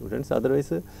today students.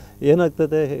 Otherwise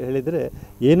ಏನಾಗ್ತದೆ ಹೇಳಿದರೆ,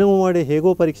 ಏನೋ ಮಾಡಿ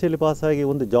ಹೇಗೋ ಪರೀಕ್ಷೆಯಲ್ಲಿ ಪಾಸಾಗಿ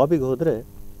ಒಂದು ಜಾಬಿಗೆ ಹೋದರೆ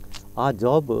ಆ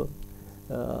job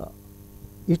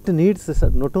it needs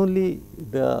not only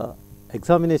the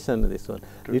examination this one.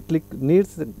 It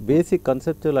needs basic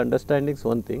conceptual understandings,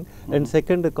 one thing, and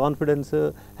second confidence,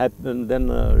 then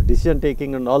decision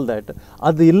taking and all that.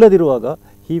 ಅದು ಇಲ್ಲದಿರುವಾಗ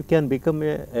he can become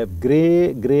a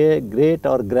great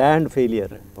or grand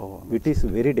failure. It is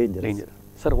very dangerous.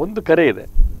 Sir, ಒಂದು ಕರೆ ಇದೆ,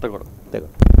 ತಗೊಳ್ಳಿ.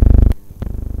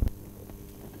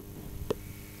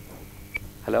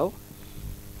 Hello.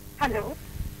 Hello.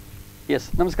 S,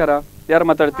 ನಮಸ್ಕಾರ. ಯಾರು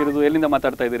ಮಾತಾಡ್ತಿರೋದು? ಎಲ್ಲಿಂದ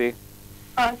ಮಾತಾಡ್ತಾ ಇದ್ದೀರಿ?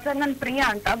 ಸರ್, ನಾನು ಪ್ರಿಯಾ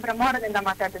ಅಂತ ಬ್ರಹ್ಮಾವರದಿಂದ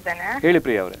ಮಾತಾಡ್ತಿದ್ದೇನೆ. ಹೇಳಿ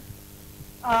ಪ್ರಿಯಾ ಅವರೇ.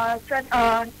 ಸರ್,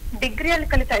 ಡಿಗ್ರಿಯಲ್ಲಿ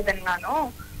ಕಲಿತಾ ಇದ್ದೇನೆ ನಾನು.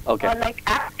 ಲೈಕ್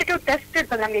ಆಪ್ಟಿಟ್ಯೂಡ್ ಟೆಸ್ಟ್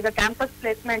ಇರ್ತದೆ ನಮ್ಗೆ ಈಗ ಕ್ಯಾಂಪಸ್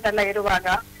ಪ್ಲೇಸ್ಮೆಂಟ್ ಎಲ್ಲ ಇರುವಾಗ.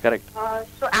 ಕರೆಕ್ಟ್.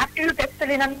 ಸೊ ಆಪ್ಟಿಟ್ಯೂಡ್ ಟೆಸ್ಟ್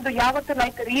ಅಲ್ಲಿ ನಮ್ದು ಯಾವತ್ತು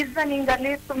ಲೈಕ್ ರೀಸನಿಂಗ್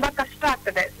ಅಲ್ಲಿ ತುಂಬಾ ಕಷ್ಟ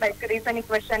ಆಗ್ತದೆ. Like reasoning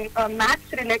question,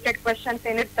 maths related questions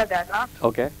ಏನಿರ್ತದೆ ಅಲ್ಲ.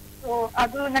 ಓಕೆ. ಸೊ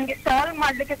ಅದು ನಂಗೆ ಸಾಲ್ವ್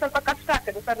ಮಾಡ್ಲಿಕ್ಕೆ ಸ್ವಲ್ಪ ಕಷ್ಟ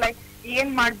ಆಗ್ತದೆ ಸರ್. ಲೈಕ್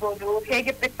ಏನ್ ಮಾಡ್ಬೋದು,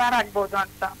 ಹೇಗೆ ಪ್ರಿಪೇರ್ ಆಗ್ಬೋದು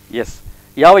ಅಂತ. ಎಸ್.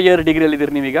 ಯಾವ ಇಯರ್ ಡಿಗ್ರಿಯಲ್ಲಿ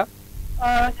ಇದ್ದೀರಿ ನೀವೀಗ?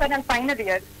 ಸರ್, ನಾನು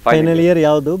ಫೈನಲ್ ಇಯರ್.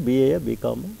 ಯಾವುದು, B A, B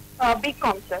com?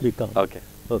 BCom sir. BCom. Okay.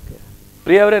 Okay.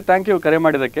 Priya ಅವರೇ, ಥ್ಯಾಂಕ್ ಯು ಕರೆ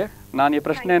ಮಾಡಿದ್ದಕ್ಕೆ. ನಾನು ಈ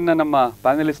ಪ್ರಶ್ನೆಯನ್ನು ನಮ್ಮ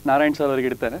ಪ್ಯಾನಲಿಸ್ಟ್ ನಾರಾಯಣ್ ಸರ್ ಅವರಿಗೆ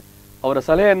ಇಡ್ತೇನೆ. ಅವರ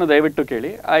ಸಲಹೆಯನ್ನು ದಯವಿಟ್ಟು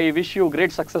ಕೇಳಿ. I wish you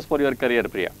great success for your career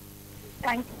Priya.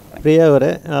 Priya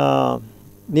ಅವರೇ,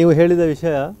 ನೀವು ಹೇಳಿದ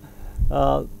ವಿಷಯ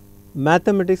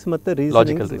ಮ್ಯಾಥಮೆಟಿಕ್ಸ್ ಮತ್ತು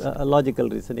ಲಾಜಿಕಲ್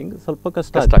ರೀಸನಿಂಗ್ ಸ್ವಲ್ಪ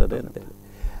ಕಷ್ಟ ಆಗ್ತದೆ ಅಂತೇಳಿ.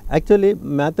 ಆ್ಯಕ್ಚುಲಿ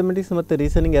ಮ್ಯಾಥಮೆಟಿಕ್ಸ್ ಮತ್ತು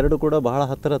ರೀಸನಿಂಗ್ ಎರಡು ಕೂಡ ಬಹಳ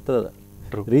ಹತ್ತಿರ.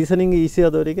 ರೀಸನಿಂಗ್ ಈಸಿ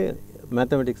ಆದವರಿಗೆ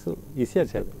ಮ್ಯಾಥಮೆಟಿಕ್ಸು ಈಸಿ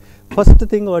ಆಗ್ತದೆ. First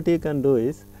thing what you can do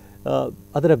is,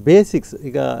 ಅದರ ಬೇಸಿಕ್ಸ್.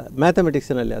 ಈಗ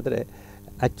ಮ್ಯಾಥಮೆಟಿಕ್ಸಿನಲ್ಲಿ ಆದರೆ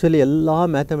ಆ್ಯಕ್ಚುಲಿ ಎಲ್ಲ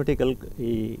ಮ್ಯಾಥಮೆಟಿಕಲ್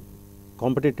ಈ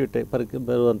ಕಾಂಪಿಟೇಟಿವ್ ಟೈಪ್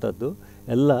ಬರುವಂಥದ್ದು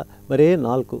ಎಲ್ಲ ಬರೀ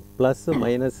 4 ಪ್ಲಸ್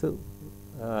ಮೈನಸ್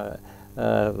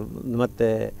ಮತ್ತು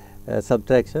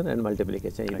ಸಬ್ಟ್ರಾಕ್ಷನ್ ಆ್ಯಂಡ್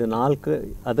ಮಲ್ಟಿಪ್ಲಿಕೇಶನ್, ಇದು 4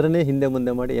 ಅದರನ್ನೇ ಹಿಂದೆ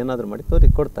ಮುಂದೆ ಮಾಡಿ ಏನಾದರೂ ಮಾಡಿ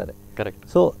ಕೊಡ್ತಾರೆ. ಕರೆಕ್ಟ್.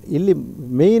 ಸೊ ಇಲ್ಲಿ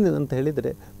ಮೇಯ್ನ್ ಅಂತ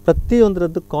ಹೇಳಿದರೆ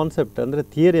ಪ್ರತಿಯೊಂದರದ್ದು ಕಾನ್ಸೆಪ್ಟ್ ಅಂದರೆ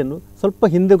ಥಿಯರಿಯನ್ನು ಸ್ವಲ್ಪ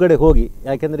ಹಿಂದುಗಡೆ ಹೋಗಿ,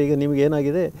 ಯಾಕೆಂದರೆ ಈಗ ನಿಮ್ಗೆ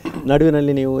ಏನಾಗಿದೆ,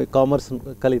 ನಡುವಿನಲ್ಲಿ ನೀವು ಕಾಮರ್ಸ್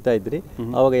ಕಲಿತಾ ಇದ್ರಿ,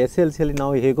 ಆವಾಗ SLCಯಲ್ಲಿ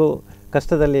ನಾವು ಹೇಗೋ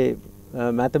ಕಷ್ಟದಲ್ಲಿ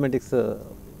ಮ್ಯಾಥಮೆಟಿಕ್ಸ್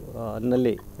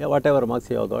ನಲ್ಲಿ what ever marks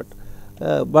you got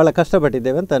ಭಾಳ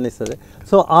ಕಷ್ಟಪಟ್ಟಿದ್ದೇವೆ ಅಂತ ಅನ್ನಿಸ್ತದೆ.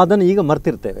 ಸೊ ಅದನ್ನು ಈಗ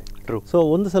ಮರ್ತಿರ್ತೇವೆ. ಸೊ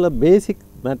ಒಂದು ಸಲ ಬೇಸಿಕ್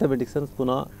ಮ್ಯಾಥಮೆಟಿಕ್ಸನ್ನು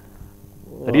ಪುನಃ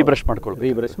ರೀಬ್ರಷ್ ಮಾಡ್ಕೊಳ್ಬೇಕು.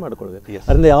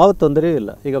 ಅದರಿಂದ ಯಾವ ತೊಂದರೆಯೂ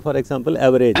ಇಲ್ಲ. ಈಗ ಫಾರ್ ಎಕ್ಸಾಂಪಲ್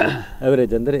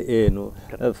ಅವರೇಜ್ ಅಂದರೆ ಏನು,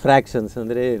 ಫ್ರ್ಯಾಕ್ಷನ್ಸ್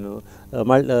ಅಂದರೆ ಏನು,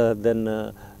 ದೆನ್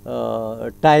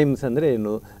ಟೈಮ್ಸ್ ಅಂದರೆ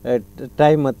ಏನು,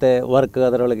 ಟೈಮ್ ಮತ್ತು ವರ್ಕ್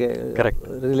ಅದರೊಳಗೆ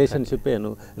ರಿಲೇಷನ್ಶಿಪ್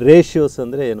ಏನು, ರೇಷಿಯೋಸ್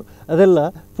ಅಂದರೆ ಏನು, ಅದೆಲ್ಲ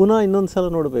ಪುನಃ ಇನ್ನೊಂದು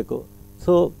ಸಲ ನೋಡಬೇಕು.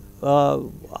 ಸೊ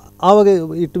ಆವಾಗ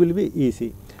it will be easy.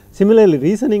 Similarly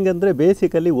reasoning ಅಂದರೆ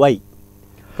ಬೇಸಿಕಲಿ ವೈ,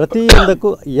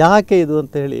 ಪ್ರತಿಯೊಂದಕ್ಕೂ ಯಾಕೆ ಇದು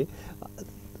ಅಂತ ಹೇಳಿ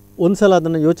ಒಂದು ಸಲ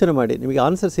ಅದನ್ನು ಯೋಚನೆ ಮಾಡಿ. ನಿಮಗೆ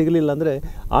ಆನ್ಸರ್ ಸಿಗಲಿಲ್ಲ ಅಂದರೆ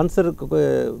ಆನ್ಸರ್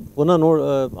ಪುನಃ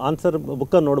ಆನ್ಸರ್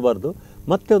ಬುಕ್ಕನ್ನು ನೋಡಬಾರ್ದು,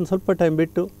 ಮತ್ತೆ ಒಂದು ಸ್ವಲ್ಪ ಟೈಮ್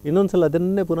ಬಿಟ್ಟು ಇನ್ನೊಂದು ಸಲ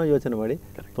ಅದನ್ನೇ ಪುನಃ ಯೋಚನೆ ಮಾಡಿ,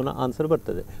 ಪುನಃ ಆನ್ಸರ್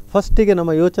ಬರ್ತದೆ. ಫಸ್ಟಿಗೆ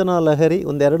ನಮ್ಮ ಯೋಚನಾ ಲಹರಿ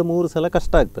ಒಂದು 2-3 ಸಲ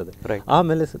ಕಷ್ಟ ಆಗ್ತದೆ,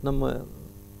 ಆಮೇಲೆ ನಮ್ಮ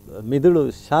ಮಿದುಳು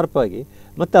ಶಾರ್ಪ್ ಆಗಿ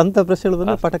ಮತ್ತೆ ಅಂಥ ಪ್ರಶ್ನೆಗಳು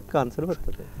ಬಂದರೆ ಪಟಕ್ಕ ಆನ್ಸರ್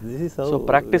ಬರ್ತದೆ. So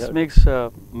practice makes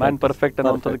man perfect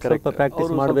ಅನ್ನೋದು ಕರೆಕ್ಟ್.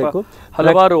 ಪ್ರಾಕ್ಟೀಸ್ ಮಾಡಬೇಕು.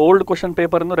 ಹಲವಾರು ಓಲ್ಡ್ ಕ್ವೆಶ್ಚನ್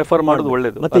ಪೇಪರ್ ಅನ್ನು ರೆಫರ್ ಮಾಡೋದು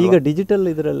ಒಳ್ಳೆಯದು. ಮತ್ತೆ ಈಗ ಡಿಜಿಟಲ್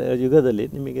ಇದರಲ್ಲಿ ಯುಗದಲ್ಲಿ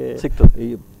ನಿಮಗೆ ಸಿಗ್ತದೆ,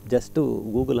 ಜಸ್ಟ್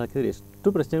ಗೂಗಲ್ ಹಾಕಿದ್ರೆ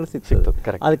ಎಷ್ಟು ಪ್ರಶ್ನೆಗಳು ಸಿಗ್ತದೆ,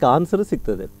 ಅದಕ್ಕೆ ಆನ್ಸರ್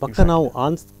ಸಿಗ್ತದೆ. ಪಕ್ಕ ನಾವು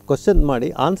ಕ್ವಶನ್ ಮಾಡಿ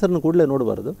ಆನ್ಸರ್ನ ಕೂಡಲೇ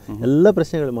ನೋಡಬಾರ್ದು, ಎಲ್ಲ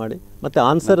ಪ್ರಶ್ನೆಗಳು ಮಾಡಿ ಮತ್ತೆ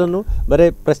ಆನ್ಸರನ್ನು ಬರೀ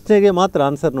ಪ್ರಶ್ನೆಗೆ ಮಾತ್ರ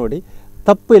ಆನ್ಸರ್ ನೋಡಿ,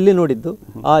 ತಪ್ಪು ಎಲ್ಲಿ ನೋಡಿದ್ದು,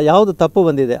 ಯಾವುದು ತಪ್ಪು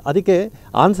ಬಂದಿದೆ ಅದಕ್ಕೆ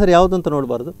ಆನ್ಸರ್ ಯಾವುದು ಅಂತ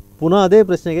ನೋಡಬಾರ್ದು. ಪುನಃ ಅದೇ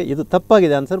ಪ್ರಶ್ನೆಗೆ ಇದು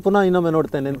ತಪ್ಪಾಗಿದೆ ಆನ್ಸರ್, ಪುನಃ ಇನ್ನೊಮ್ಮೆ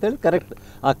ನೋಡ್ತೇನೆ ಅಂತೇಳಿ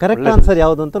ಕರೆಕ್ಟ್ ಆನ್ಸರ್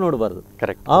ಯಾವುದು ಅಂತ ನೋಡಬಾರ್ದು.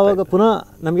 ಆವಾಗ ಪುನಃ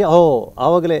ನಮಗೆ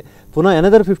ಆವಾಗಲೇ ಪುನಃ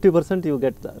another 50% you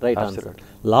get the right answer.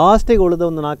 ಲಾಸ್ಟಿಗೆ ಉಳಿದ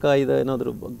ಒಂದು 4-5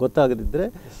 ಏನಾದರೂ ಗೊತ್ತಾಗದಿದ್ದರೆ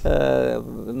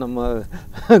ನಮ್ಮ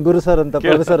ಗುರು ಸರ್ ಅಂತ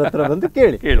ಪ್ರೊಫೆಸರ್ ಹತ್ರ ಬಂದು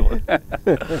ಕೇಳಿ.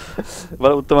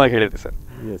 ಬಹಳ ಉತ್ತಮವಾಗಿ ಹೇಳಿದ್ರಿ ಸರ್.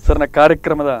 ಸರ್ನ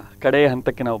ಕಾರ್ಯಕ್ರಮದ ಕಡೆಯ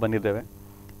ಹಂತಕ್ಕೆ ನಾವು ಬಂದಿದ್ದೇವೆ.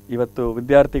 ಇವತ್ತು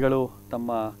ವಿದ್ಯಾರ್ಥಿಗಳು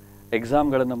ತಮ್ಮ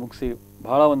ಎಕ್ಸಾಮ್ಗಳನ್ನು ಮುಗಿಸಿ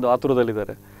ಭಾಳ ಒಂದು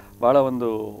ಆತುರದಲ್ಲಿದ್ದಾರೆ, ಭಾಳ ಒಂದು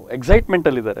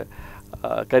ಎಕ್ಸೈಟ್ಮೆಂಟಲ್ಲಿದ್ದಾರೆ.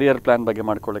 ಕರಿಯರ್ ಪ್ಲ್ಯಾನ್ ಬಗ್ಗೆ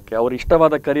ಮಾಡ್ಕೊಳ್ಳೋಕ್ಕೆ, ಅವ್ರು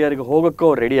ಇಷ್ಟವಾದ ಕರಿಯರ್ಗೆ ಹೋಗೋಕ್ಕೂ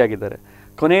ಅವ್ರು ರೆಡಿಯಾಗಿದ್ದಾರೆ.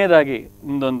 ಕೊನೆಯದಾಗಿ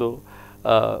ಒಂದೊಂದು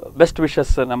ಬೆಸ್ಟ್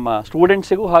ವಿಶಸ್ ನಮ್ಮ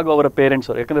ಸ್ಟೂಡೆಂಟ್ಸಿಗೂ ಹಾಗೂ ಅವರ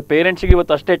ಪೇರೆಂಟ್ಸವರು, ಯಾಕಂದರೆ ಪೇರೆಂಟ್ಸಿಗೆ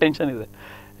ಇವತ್ತು ಅಷ್ಟೇ ಟೆನ್ಷನ್ ಇದೆ,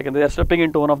 ಯಾಕಂದರೆ R stepping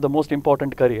in to one of the most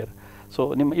important career. So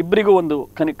ನಿಮ್ಮ ಇಬ್ಬರಿಗೂ ಒಂದು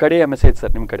ಕಡೆಯ ಮೆಸೇಜ್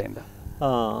ಸರ್ ನಿಮ್ಮ ಕಡೆಯಿಂದ.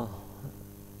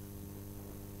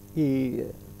 ಈ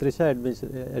ತ್ರಿಷಾ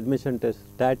ಅಡ್ಮಿಷನ್ ಟೆಸ್ಟ್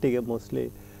ಟ್ಯಾಟಿಗೆ ಮೋಸ್ಟ್ಲಿ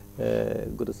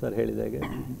ಗುರು ಸರ್ ಹೇಳಿದಾಗೆ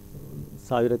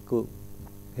 1000ಕ್ಕೂ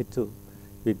ಹೆಚ್ಚು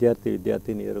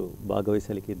ವಿದ್ಯಾರ್ಥಿನಿಯರು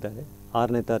ಭಾಗವಹಿಸಲಿಕ್ಕಿದ್ದಾರೆ.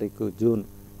 6ನೇ ತಾರೀಕು June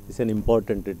is N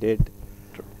important date.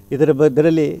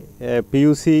 ಇದರಲ್ಲಿ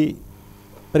PUC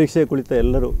ಪರೀಕ್ಷೆ ಕುಳಿತ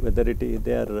ಎಲ್ಲರೂ, whether it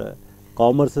they are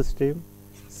commerce stream,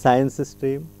 science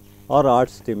stream R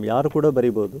arts stream, ಯಾರು ಕೂಡ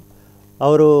ಬರಿಬೋದು.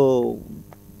 ಅವರು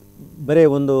ಬರೀ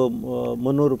ಒಂದು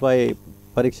 300 ರೂಪಾಯಿ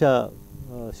ಪರೀಕ್ಷಾ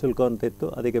ಶುಲ್ಕ ಅಂತ ಇತ್ತು,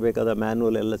 ಅದಕ್ಕೆ ಬೇಕಾದ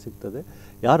ಮ್ಯಾನ್ಯುವಲ್ ಎಲ್ಲ ಸಿಗ್ತದೆ,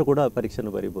 ಯಾರು ಕೂಡ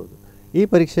ಪರೀಕ್ಷೆಯನ್ನು ಬರಿಬೋದು. ಈ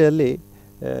ಪರೀಕ್ಷೆಯಲ್ಲಿ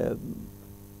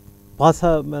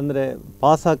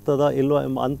ಪಾಸ್ ಆಗ್ತದಾ ಇಲ್ವಾ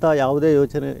ಎಂಬ ಅಂಥ ಯಾವುದೇ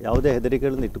ಯೋಚನೆ, ಯಾವುದೇ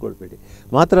ಹೆದರಿಕೆಗಳನ್ನು ಇಟ್ಟುಕೊಳ್ಬೇಡಿ.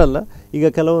 ಮಾತ್ರ ಅಲ್ಲ, ಈಗ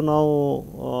ಕೆಲವು ನಾವು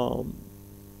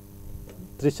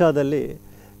ತ್ರಿಷಾದಲ್ಲಿ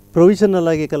ಪ್ರೊವಿಷನಲ್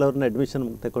ಆಗಿ ಕೆಲವ್ರನ್ನ ಅಡ್ಮಿಷನ್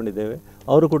ತಗೊಂಡಿದ್ದೇವೆ,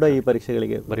 ಅವರು ಕೂಡ ಈ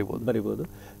ಪರೀಕ್ಷೆಗಳಿಗೆ ಬರಿಬೋದು.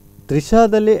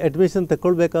 ತ್ರಿಷಾದಲ್ಲಿ ಅಡ್ಮಿಷನ್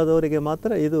ತಗೊಳ್ಬೇಕಾದವರಿಗೆ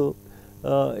ಮಾತ್ರ ಇದು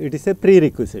it is A pre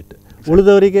requisite.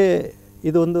 ಉಳಿದವರಿಗೆ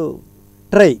ಇದು ಒಂದು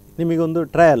ನಿಮಗೊಂದು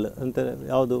ಟ್ರಯಲ್ ಅಂತ,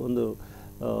 ಯಾವುದು ಒಂದು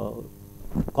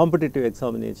ಕಾಂಪಿಟೇಟಿವ್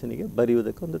ಎಕ್ಸಾಮಿನೇಷನಿಗೆ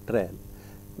ಬರೆಯುವುದಕ್ಕೆ ಒಂದು ಟ್ರಯಲ್.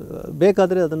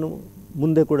 ಬೇಕಾದರೆ ಅದನ್ನು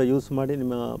ಮುಂದೆ ಕೂಡ ಯೂಸ್ ಮಾಡಿ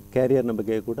ನಿಮ್ಮ ಕ್ಯಾರಿಯರ್ನ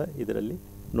ಬಗ್ಗೆ ಕೂಡ ಇದರಲ್ಲಿ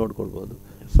ನೋಡ್ಕೊಳ್ಬೋದು.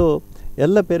 ಸೊ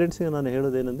ಎಲ್ಲ ಪೇರೆಂಟ್ಸಿಗೆ ನಾನು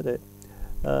ಹೇಳೋದೇನೆಂದರೆ,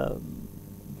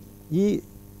 ಈ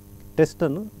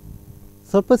ಟೆಸ್ಟನ್ನು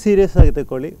ಸ್ವಲ್ಪ ಸೀರಿಯಸ್ ಆಗಿ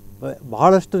ತಗೊಳ್ಳಿ.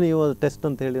 ಭಾಳಷ್ಟು ನೀವು ಟೆಸ್ಟ್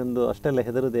ಅಂತ ಹೇಳಿ ಒಂದು ಅಷ್ಟೆಲ್ಲ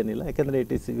ಹೆದರೋದೇನಿಲ್ಲ, ಯಾಕೆಂದರೆ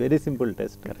it is very simple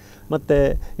test. ಮತ್ತು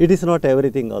it is not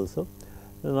everything also.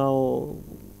 ನಾವು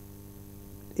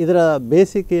ಇದರ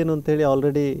ಬೇಸಿಕ್ ಏನು ಅಂತೇಳಿ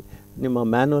ಆಲ್ರೆಡಿ ನಿಮ್ಮ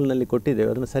ಮ್ಯಾನ್ಯುವಲ್ನಲ್ಲಿ ಕೊಟ್ಟಿದ್ದೇವೆ,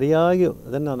 ಅದನ್ನು ಸರಿಯಾಗಿ,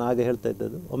 ಅದನ್ನು ನಾನು ಆಗ ಹೇಳ್ತಾ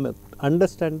ಇದ್ದದ್ದು, ಒಮ್ಮೆ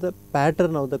understand the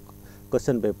pattern of the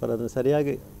question paper, ಅದನ್ನು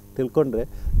ಸರಿಯಾಗಿ ತಿಳ್ಕೊಂಡ್ರೆ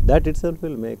that it self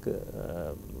will make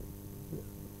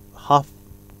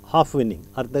half winning,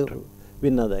 ಅರ್ಧ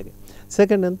ವಿನ್ ಆದಾಗೆ.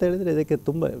 ಸೆಕೆಂಡ್ ಅಂತ ಹೇಳಿದರೆ, ಇದಕ್ಕೆ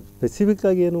ತುಂಬ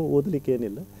ಸ್ಪೆಸಿಫಿಕ್ಕಾಗಿ ಏನು ಓದಲಿಕ್ಕೆ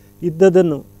ಏನಿಲ್ಲ,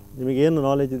 ಇದ್ದದನ್ನು ನಿಮಗೇನು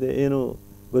ನಾಲೆಜ್ ಇದೆ, ಏನು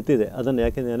ಗೊತ್ತಿದೆ ಅದನ್ನು,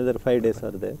 ಯಾಕೆಂದರೆ another 5 days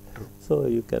are there, so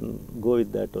you can go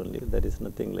with that only. There is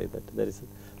nothing like that.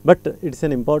 But it's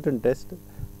an important test.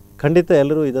 ಖಂಡಿತ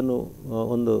ಎಲ್ಲರೂ ಇದನ್ನು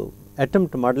ಒಂದು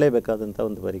ಅಟೆಂಪ್ಟ್ ಮಾಡಲೇಬೇಕಾದಂಥ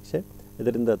ಒಂದು ಪರೀಕ್ಷೆ.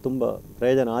 ಇದರಿಂದ ತುಂಬ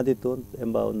ಪ್ರಯೋಜನ ಆದೀತು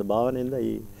ಎಂಬ ಒಂದು ಭಾವನೆಯಿಂದ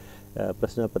ಈ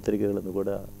ಪ್ರಶ್ನೆ ಪತ್ರಿಕೆಗಳನ್ನು ಕೂಡ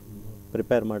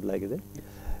ಪ್ರಿಪೇರ್ ಮಾಡಲಾಗಿದೆ.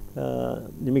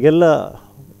 ನಿಮಗೆಲ್ಲ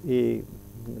ಈ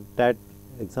ಟ್ಯಾಟ್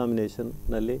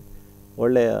ಎಕ್ಸಾಮಿನೇಷನ್ನಲ್ಲಿ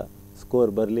ಒಳ್ಳೆಯ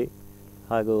ಸ್ಕೋರ್ ಬರಲಿ,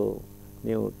 ಹಾಗೂ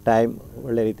ನೀವು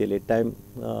ಒಳ್ಳೆ ರೀತಿಯಲ್ಲಿ ಟೈಮ್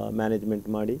ಮ್ಯಾನೇಜ್ಮೆಂಟ್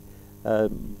ಮಾಡಿ,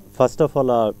 ಫಸ್ಟ್ ಆಫ್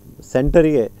ಆಲ್ ಆ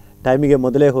ಸೆಂಟರಿಗೆ ಟೈಮಿಗೆ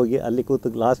ಮೊದಲೇ ಹೋಗಿ ಅಲ್ಲಿ ಕೂತು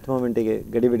ಲಾಸ್ಟ್ ಮೂಮೆಂಟಿಗೆ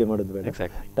ಗಡಿಬಿಡಿ ಮಾಡೋದು ಬೇಡ.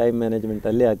 ಟೈಮ್ ಮ್ಯಾನೇಜ್ಮೆಂಟ್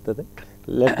ಅಲ್ಲೇ ಆಗ್ತದೆ.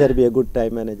 Let there be A good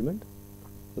time management,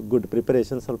 good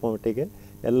preparation. ಸ್ವಲ್ಪ ಮಟ್ಟಿಗೆ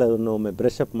ಎಲ್ಲವನ್ನು ಒಮ್ಮೆ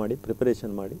ಬ್ರಷ್ ಅಪ್ ಮಾಡಿ,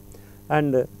 ಪ್ರಿಪರೇಷನ್ ಮಾಡಿ,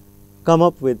 and come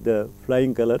up with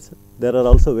flying colors. There are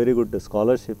also very good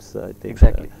scholarships, I think.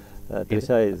 Exactly.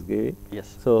 Trisha is giving. Yes.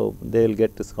 So they will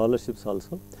get scholarships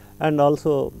also. And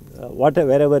also,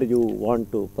 wherever you want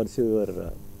to pursue your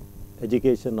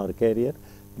education or career,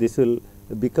 this will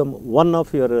become one of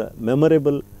your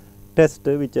memorable test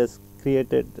which has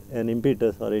created an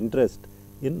impetus or interest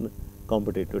in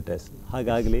competitive test.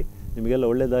 ಹಾಗಾಗಲಿ, ನಿಮಗೆಲ್ಲ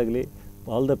ಒಳ್ಳೆಯದಾಗಲಿ.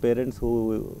 All the parents who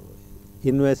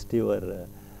invest your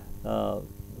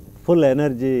full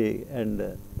energy and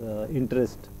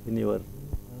interest in your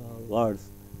wards,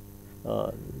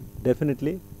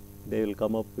 definitely they will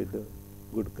come up with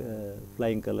good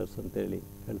flying colors ಅಂತೇಳಿ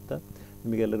ಹೇಳ್ತಾ,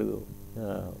 ನಿಮಗೆಲ್ಲರಿಗೂ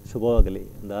ಶುಭವಾಗಲಿ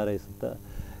ಎಂದು ಹಾರೈಸುತ್ತಾ,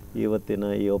 ಇವತ್ತಿನ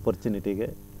ಈ ಆಪರ್ಚುನಿಟಿಗೆ,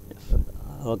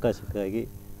 ಅವಕಾಶಕ್ಕಾಗಿ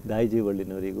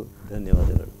ದೈಜಿವರ್ಲ್ಡ್ನವರಿಗೂ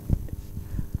ಧನ್ಯವಾದಗಳು.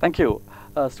 Thank you.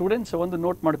 ಸ್ಟೂಡೆಂಟ್ಸ್, ಒಂದು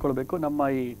ನೋಟ್ ಮಾಡ್ಕೊಳ್ಬೇಕು, ನಮ್ಮ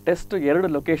ಈ ಟೆಸ್ಟ್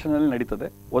 2 ಲೊಕೇಶನಲ್ಲಿ ನಡೀತದೆ.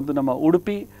 ಒಂದು ನಮ್ಮ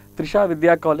ಉಡುಪಿ ತ್ರಿಷಾ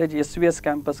ವಿದ್ಯಾ ಕಾಲೇಜ್ SVS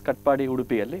ಕ್ಯಾಂಪಸ್ ಕಟ್ಪಾಡಿ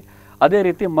ಉಡುಪಿಯಲ್ಲಿ, ಅದೇ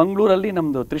ರೀತಿ ಮಂಗಳೂರಲ್ಲಿ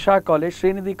ನಮ್ಮದು ತ್ರಿಷಾ ಕಾಲೇಜ್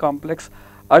ಶ್ರೀನಿಧಿ ಕಾಂಪ್ಲೆಕ್ಸ್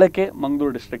ಅಳಕೆ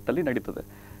ಮಂಗಳೂರು ಡಿಸ್ಟ್ರಿಕ್ಟಲ್ಲಿ ನಡೀತದೆ.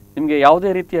 ನಿಮಗೆ ಯಾವುದೇ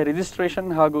ರೀತಿಯ ರಿಜಿಸ್ಟ್ರೇಷನ್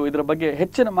ಹಾಗೂ ಇದರ ಬಗ್ಗೆ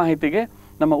ಹೆಚ್ಚಿನ ಮಾಹಿತಿಗೆ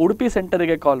ನಮ್ಮ ಉಡುಪಿ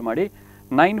ಸೆಂಟರಿಗೆ ಕಾಲ್ ಮಾಡಿ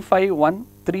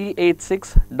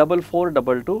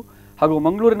 9513864422, ಹಾಗೂ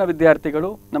ಮಂಗಳೂರಿನ ವಿದ್ಯಾರ್ಥಿಗಳು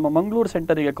ನಮ್ಮ ಮಂಗಳೂರು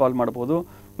ಸೆಂಟರಿಗೆ ಕಾಲ್ ಮಾಡ್ಬೋದು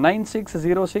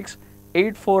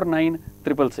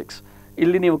 9606849666.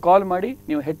 ಇಲ್ಲಿ ನೀವು ಕಾಲ್ ಮಾಡಿ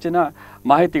ನೀವು ಹೆಚ್ಚಿನ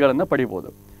ಮಾಹಿತಿಗಳನ್ನು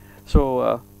ಪಡಿಬೋದು. So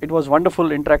it was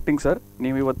wonderful interacting sir.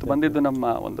 ನೀವು ಇವತ್ತು ಬಂದಿದ್ದು ನಮ್ಮ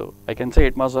ಒಂದು, I can say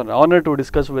it was on honour to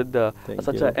discuss with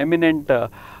such a eminent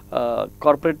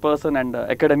corporate person and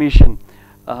academician.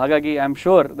 ಹಾಗಾಗಿ I am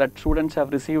sure that students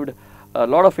have received a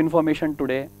lot of information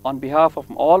today. On behalf of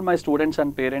all my students and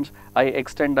parents, I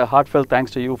extend a heartfelt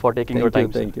thanks to you for taking your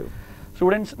time. Thank you.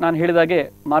 Students, ನಾನು ಹೇಳಿದಾಗೆ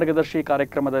ಮಾರ್ಗದರ್ಶಿ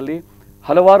ಕಾರ್ಯಕ್ರಮದಲ್ಲಿ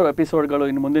ಹಲವಾರು ಎಪಿಸೋಡ್ಗಳು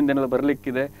ಇನ್ನು ಮುಂದಿನ ದಿನದಲ್ಲಿ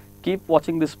ಬರಲಿಕ್ಕಿದೆ. Keep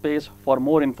watching this space for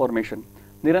more information.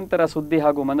 ನಿರಂತರ ಸುದ್ದಿ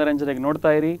ಹಾಗೂ ಮನೋರಂಜನೆಗೆ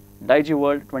ನೋಡ್ತಾ ಇರಿ ಡೈಜಿ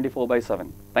ವರ್ಲ್ಡ್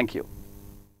 24/7. Thank you.